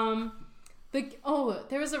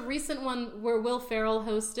 There was a recent one where Will Ferrell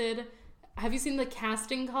hosted. Have you seen the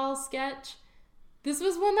casting call sketch? This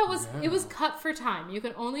was one that it was cut for time. You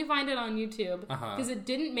can only find it on YouTube because it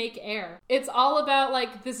didn't make air. It's all about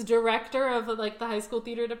like this director of like the high school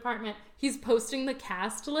theater department. He's posting the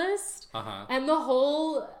cast list, and the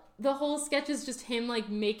whole sketch is just him like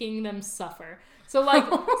making them suffer. So like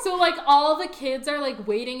all the kids are like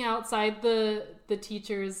waiting outside the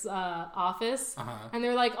teacher's office, and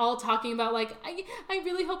they're like all talking about like I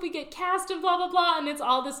really hope we get cast and blah blah blah, and it's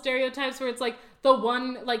all the stereotypes where it's like the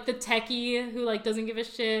one like the techie who like doesn't give a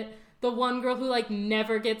shit, the one girl who like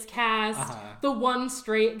never gets cast, the one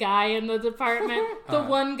straight guy in the department, the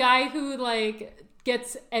one guy who like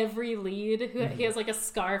gets every lead, who he has like a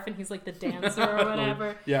scarf and he's like the dancer or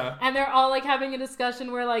whatever. Yeah. And they're all like having a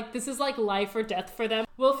discussion where like this is like life or death for them.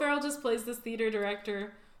 Will Ferrell just plays this theater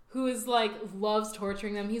director who is like loves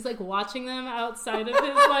torturing them. He's like watching them outside of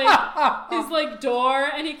his like door,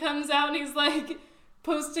 and he comes out and he's like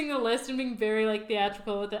posting the list and being very like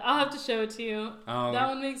theatrical with it. I'll have to show it to you. That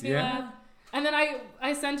one makes me laugh. And then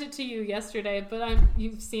I sent it to you yesterday, but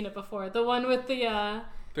you've seen it before. The one with the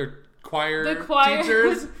choir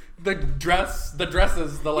teachers, the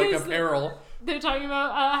dresses, the like apparel. They're talking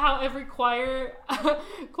about how every choir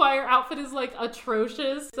outfit is like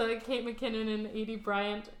atrocious. Kate McKinnon and Edie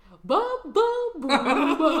Bryant.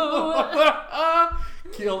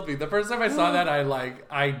 Killed me. The first time I saw that,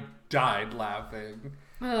 I died laughing.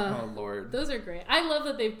 Oh Lord, those are great. I love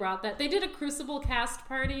that they've brought that. They did a Crucible cast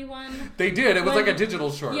party one. They did. It was like a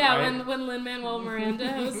digital short. Yeah, right? when Lin-Manuel Miranda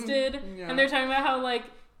hosted, and they're talking about how like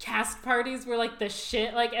cast parties were like the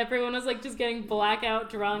shit. Like everyone was like just getting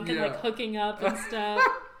blackout drunk and like hooking up and stuff.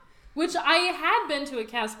 Which I had been to a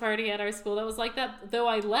cast party at our school that was like that, though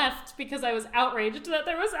I left because I was outraged that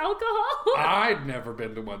there was alcohol. I'd never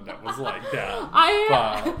been to one that was like that.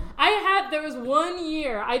 There was 1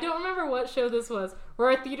 year, I don't remember what show this was,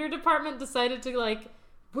 where our theater department decided to like,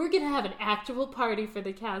 we're going to have an actual party for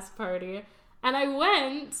the cast party. And I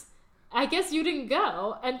went, I guess you didn't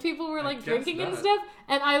go, and people were like drinking and stuff,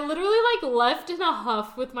 and I literally like left in a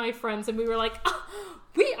huff with my friends, and we were like,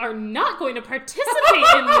 we are not going to participate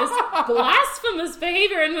in this blasphemous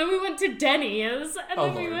behavior. And then we went to Denny's, and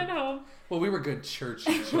then we went home. Well, we were good church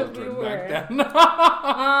children back then.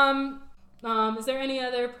 Is there any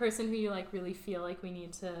other person who you like really feel like we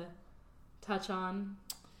need to touch on?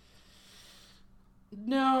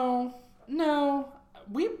 No.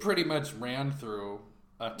 We pretty much ran through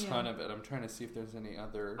a ton of it. I'm trying to see if there's any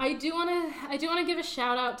other. I do want to give a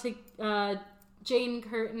shout out to Jane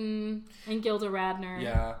Curtin and Gilda Radner.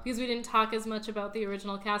 Yeah. Because we didn't talk as much about the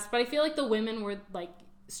original cast, but I feel like the women were like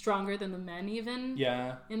stronger than the men even.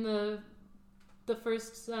 Yeah. In the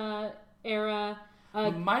first era.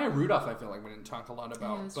 Maya Rudolph, I feel like we didn't talk a lot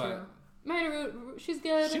about, but true. Maya Rudolph, she's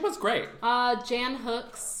good. She was great. Jan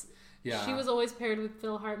Hooks. Yeah. She was always paired with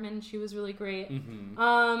Phil Hartman. She was really great.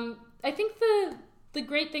 Mm-hmm. I think the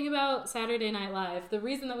great thing about Saturday Night Live, the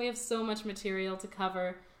reason that we have so much material to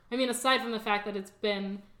cover, I mean, aside from the fact that it's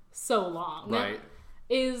been so long, right,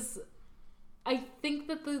 is I think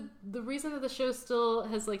that the reason that the show still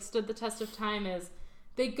has like stood the test of time is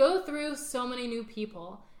they go through so many new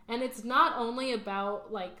people, and it's not only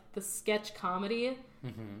about like the sketch comedy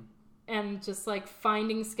and just like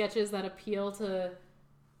finding sketches that appeal to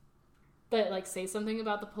that like say something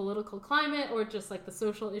about the political climate or just like the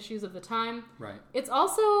social issues of the time. Right. It's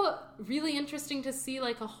also really interesting to see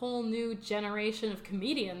like a whole new generation of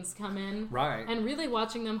comedians come in. Right. And really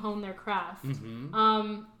watching them hone their craft.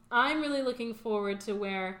 Mm-hmm. I'm really looking forward to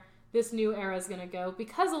where this new era is going to go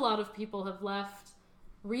because a lot of people have left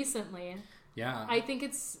recently. Yeah. I think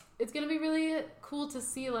it's going to be really cool to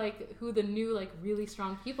see like who the new like really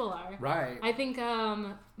strong people are. Right. I think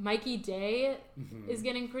Mikey Day is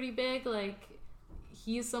getting pretty big. Like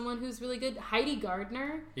he's someone who's really good. Heidi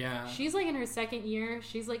Gardner. Yeah. She's like in her second year.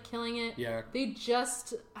 She's like killing it. Yeah. They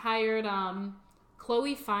just hired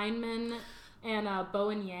Chloe Fineman and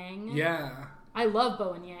Bowen Yang. Yeah. I love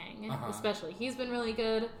Bowen Yang, especially. He's been really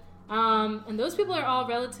good. And those people are all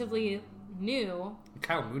relatively new.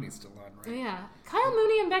 Kyle Mooney's still on, right? Yeah. Kyle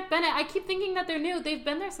Mooney and Beck Bennett, I keep thinking that they're new. They've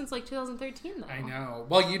been there since like 2013, though. I know.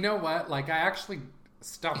 Well, you know what? Like, I actually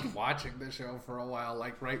stopped watching the show for a while,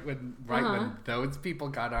 like right when those people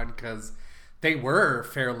got on, because they were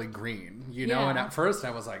fairly green, you know? And at first I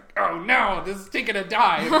was like, oh no, this is taking a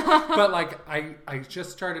dive. But like, I just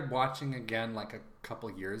started watching again like a couple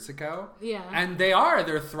years ago. Yeah. And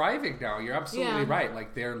they're thriving now. You're absolutely right.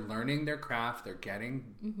 Like, they're learning their craft, they're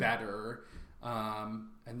getting better,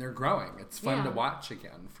 and they're growing. It's fun to watch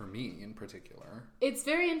again, for me in particular. It's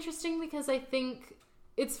very interesting because I think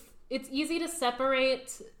it's easy to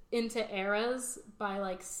separate into eras by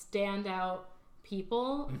like standout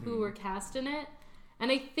people who were cast in it.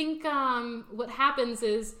 And I think what happens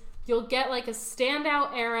is you'll get like a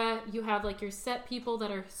standout era. You have like your set people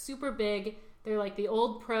that are super big. They're like the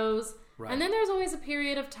old pros. Right. And then there's always a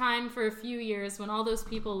period of time for a few years when all those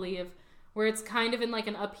people leave where it's kind of in like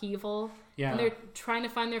an upheaval. Yeah. And they're trying to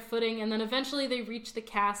find their footing. And then eventually they reach the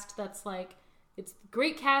cast that's like, it's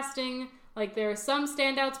great casting. Like there are some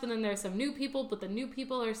standouts, but then there are some new people, but the new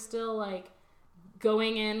people are still like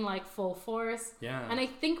going in like full force. Yeah. And I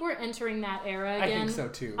think we're entering that era again. I think so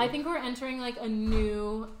too. I think we're entering like a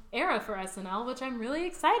new era for SNL, which I'm really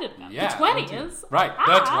excited about. Yeah, the 20s. Right,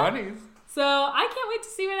 the 20s. So I can't wait to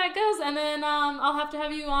see where that goes. And then I'll have to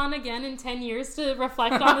have you on again in 10 years to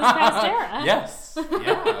reflect on this past era. Yes.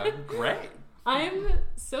 Yeah, great. I'm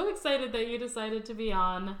so excited that you decided to be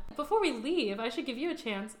on. Before we leave, I should give you a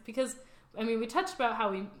chance because, I mean, we touched about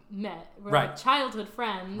how we met. We're like childhood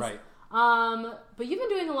friends. Right. But you've been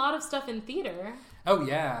doing a lot of stuff in theater. Oh,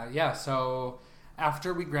 yeah. Yeah. So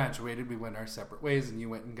after we graduated, we went our separate ways, and you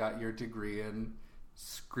went and got your degree in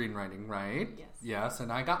screenwriting, right? Yes. Yes. And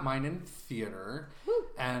I got mine in theater. Woo.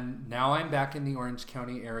 And now I'm back in the Orange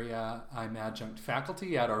County area. I'm adjunct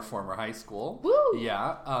faculty at our former high school. Woo!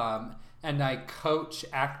 Yeah. And I coach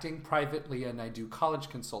acting privately, and I do college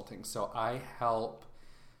consulting. So I help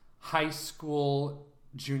high school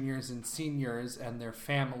juniors and seniors and their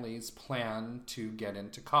families plan to get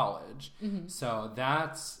into college. Mm-hmm. So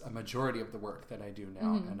that's a majority of the work that I do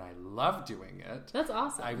now, and I love doing it. That's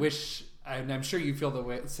awesome. I wish, and I'm sure you feel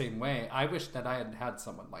the same way, I wish that I had had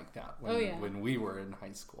someone like that when we were in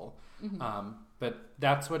high school. Mm-hmm. But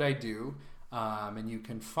that's what I do. And you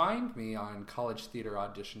can find me on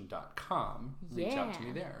collegetheateraudition.com. Reach out to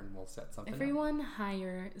me there and we'll set something Everyone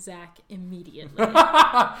hire Zach immediately.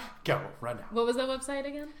 Go, run out. What was that website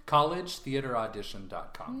again?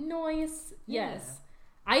 collegetheateraudition.com. Nice. Yes. Yeah.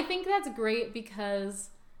 I think that's great because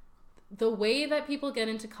the way that people get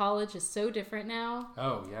into college is so different now.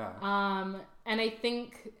 Oh, yeah. And I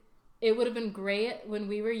think it would have been great when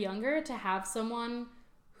we were younger to have someone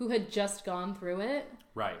who had just gone through it.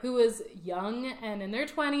 Right. Who was young and in their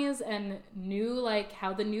 20s and knew like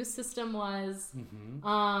how the new system was. Mm-hmm.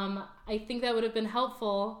 I think that would have been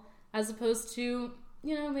helpful as opposed to,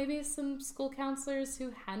 you know, maybe some school counselors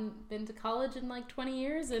who hadn't been to college in like 20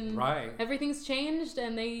 years and everything's changed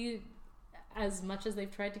and they, as much as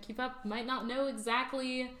they've tried to keep up, might not know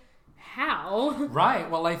exactly how.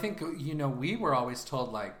 Right. Well, I think, you know, we were always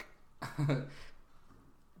told like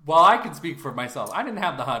well, I can speak for myself. I didn't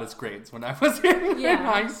have the hottest grades when I was in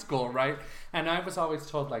high school, right? And I was always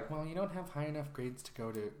told, like, well, you don't have high enough grades to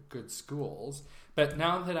go to good schools. But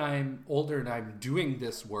now that I'm older and I'm doing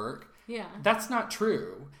this work, that's not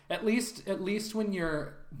true. At least when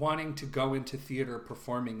you're wanting to go into theater,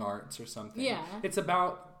 performing arts or something. Yeah. It's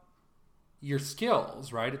about your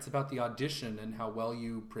skills, right? It's about the audition and how well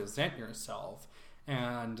you present yourself.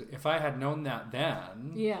 And if I had known that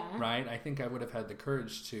then, right, I think I would have had the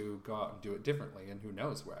courage to go out and do it differently, and who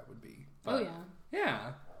knows where I would be. But,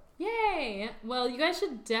 yeah. Yay! Well, you guys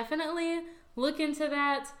should definitely look into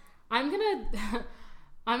that. I'm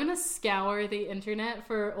gonna scour the internet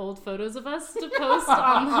for old photos of us to post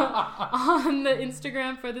on the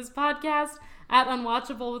Instagram for this podcast at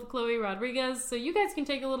Unwatchable with Chloe Rodriguez, so you guys can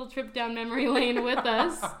take a little trip down memory lane with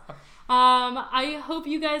us. I hope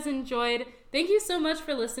you guys enjoyed. Thank you so much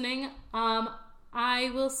for listening.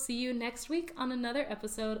 I will see you next week on another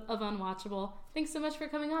episode of Unwatchable. Thanks so much for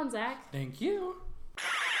coming on, Zach. Thank you.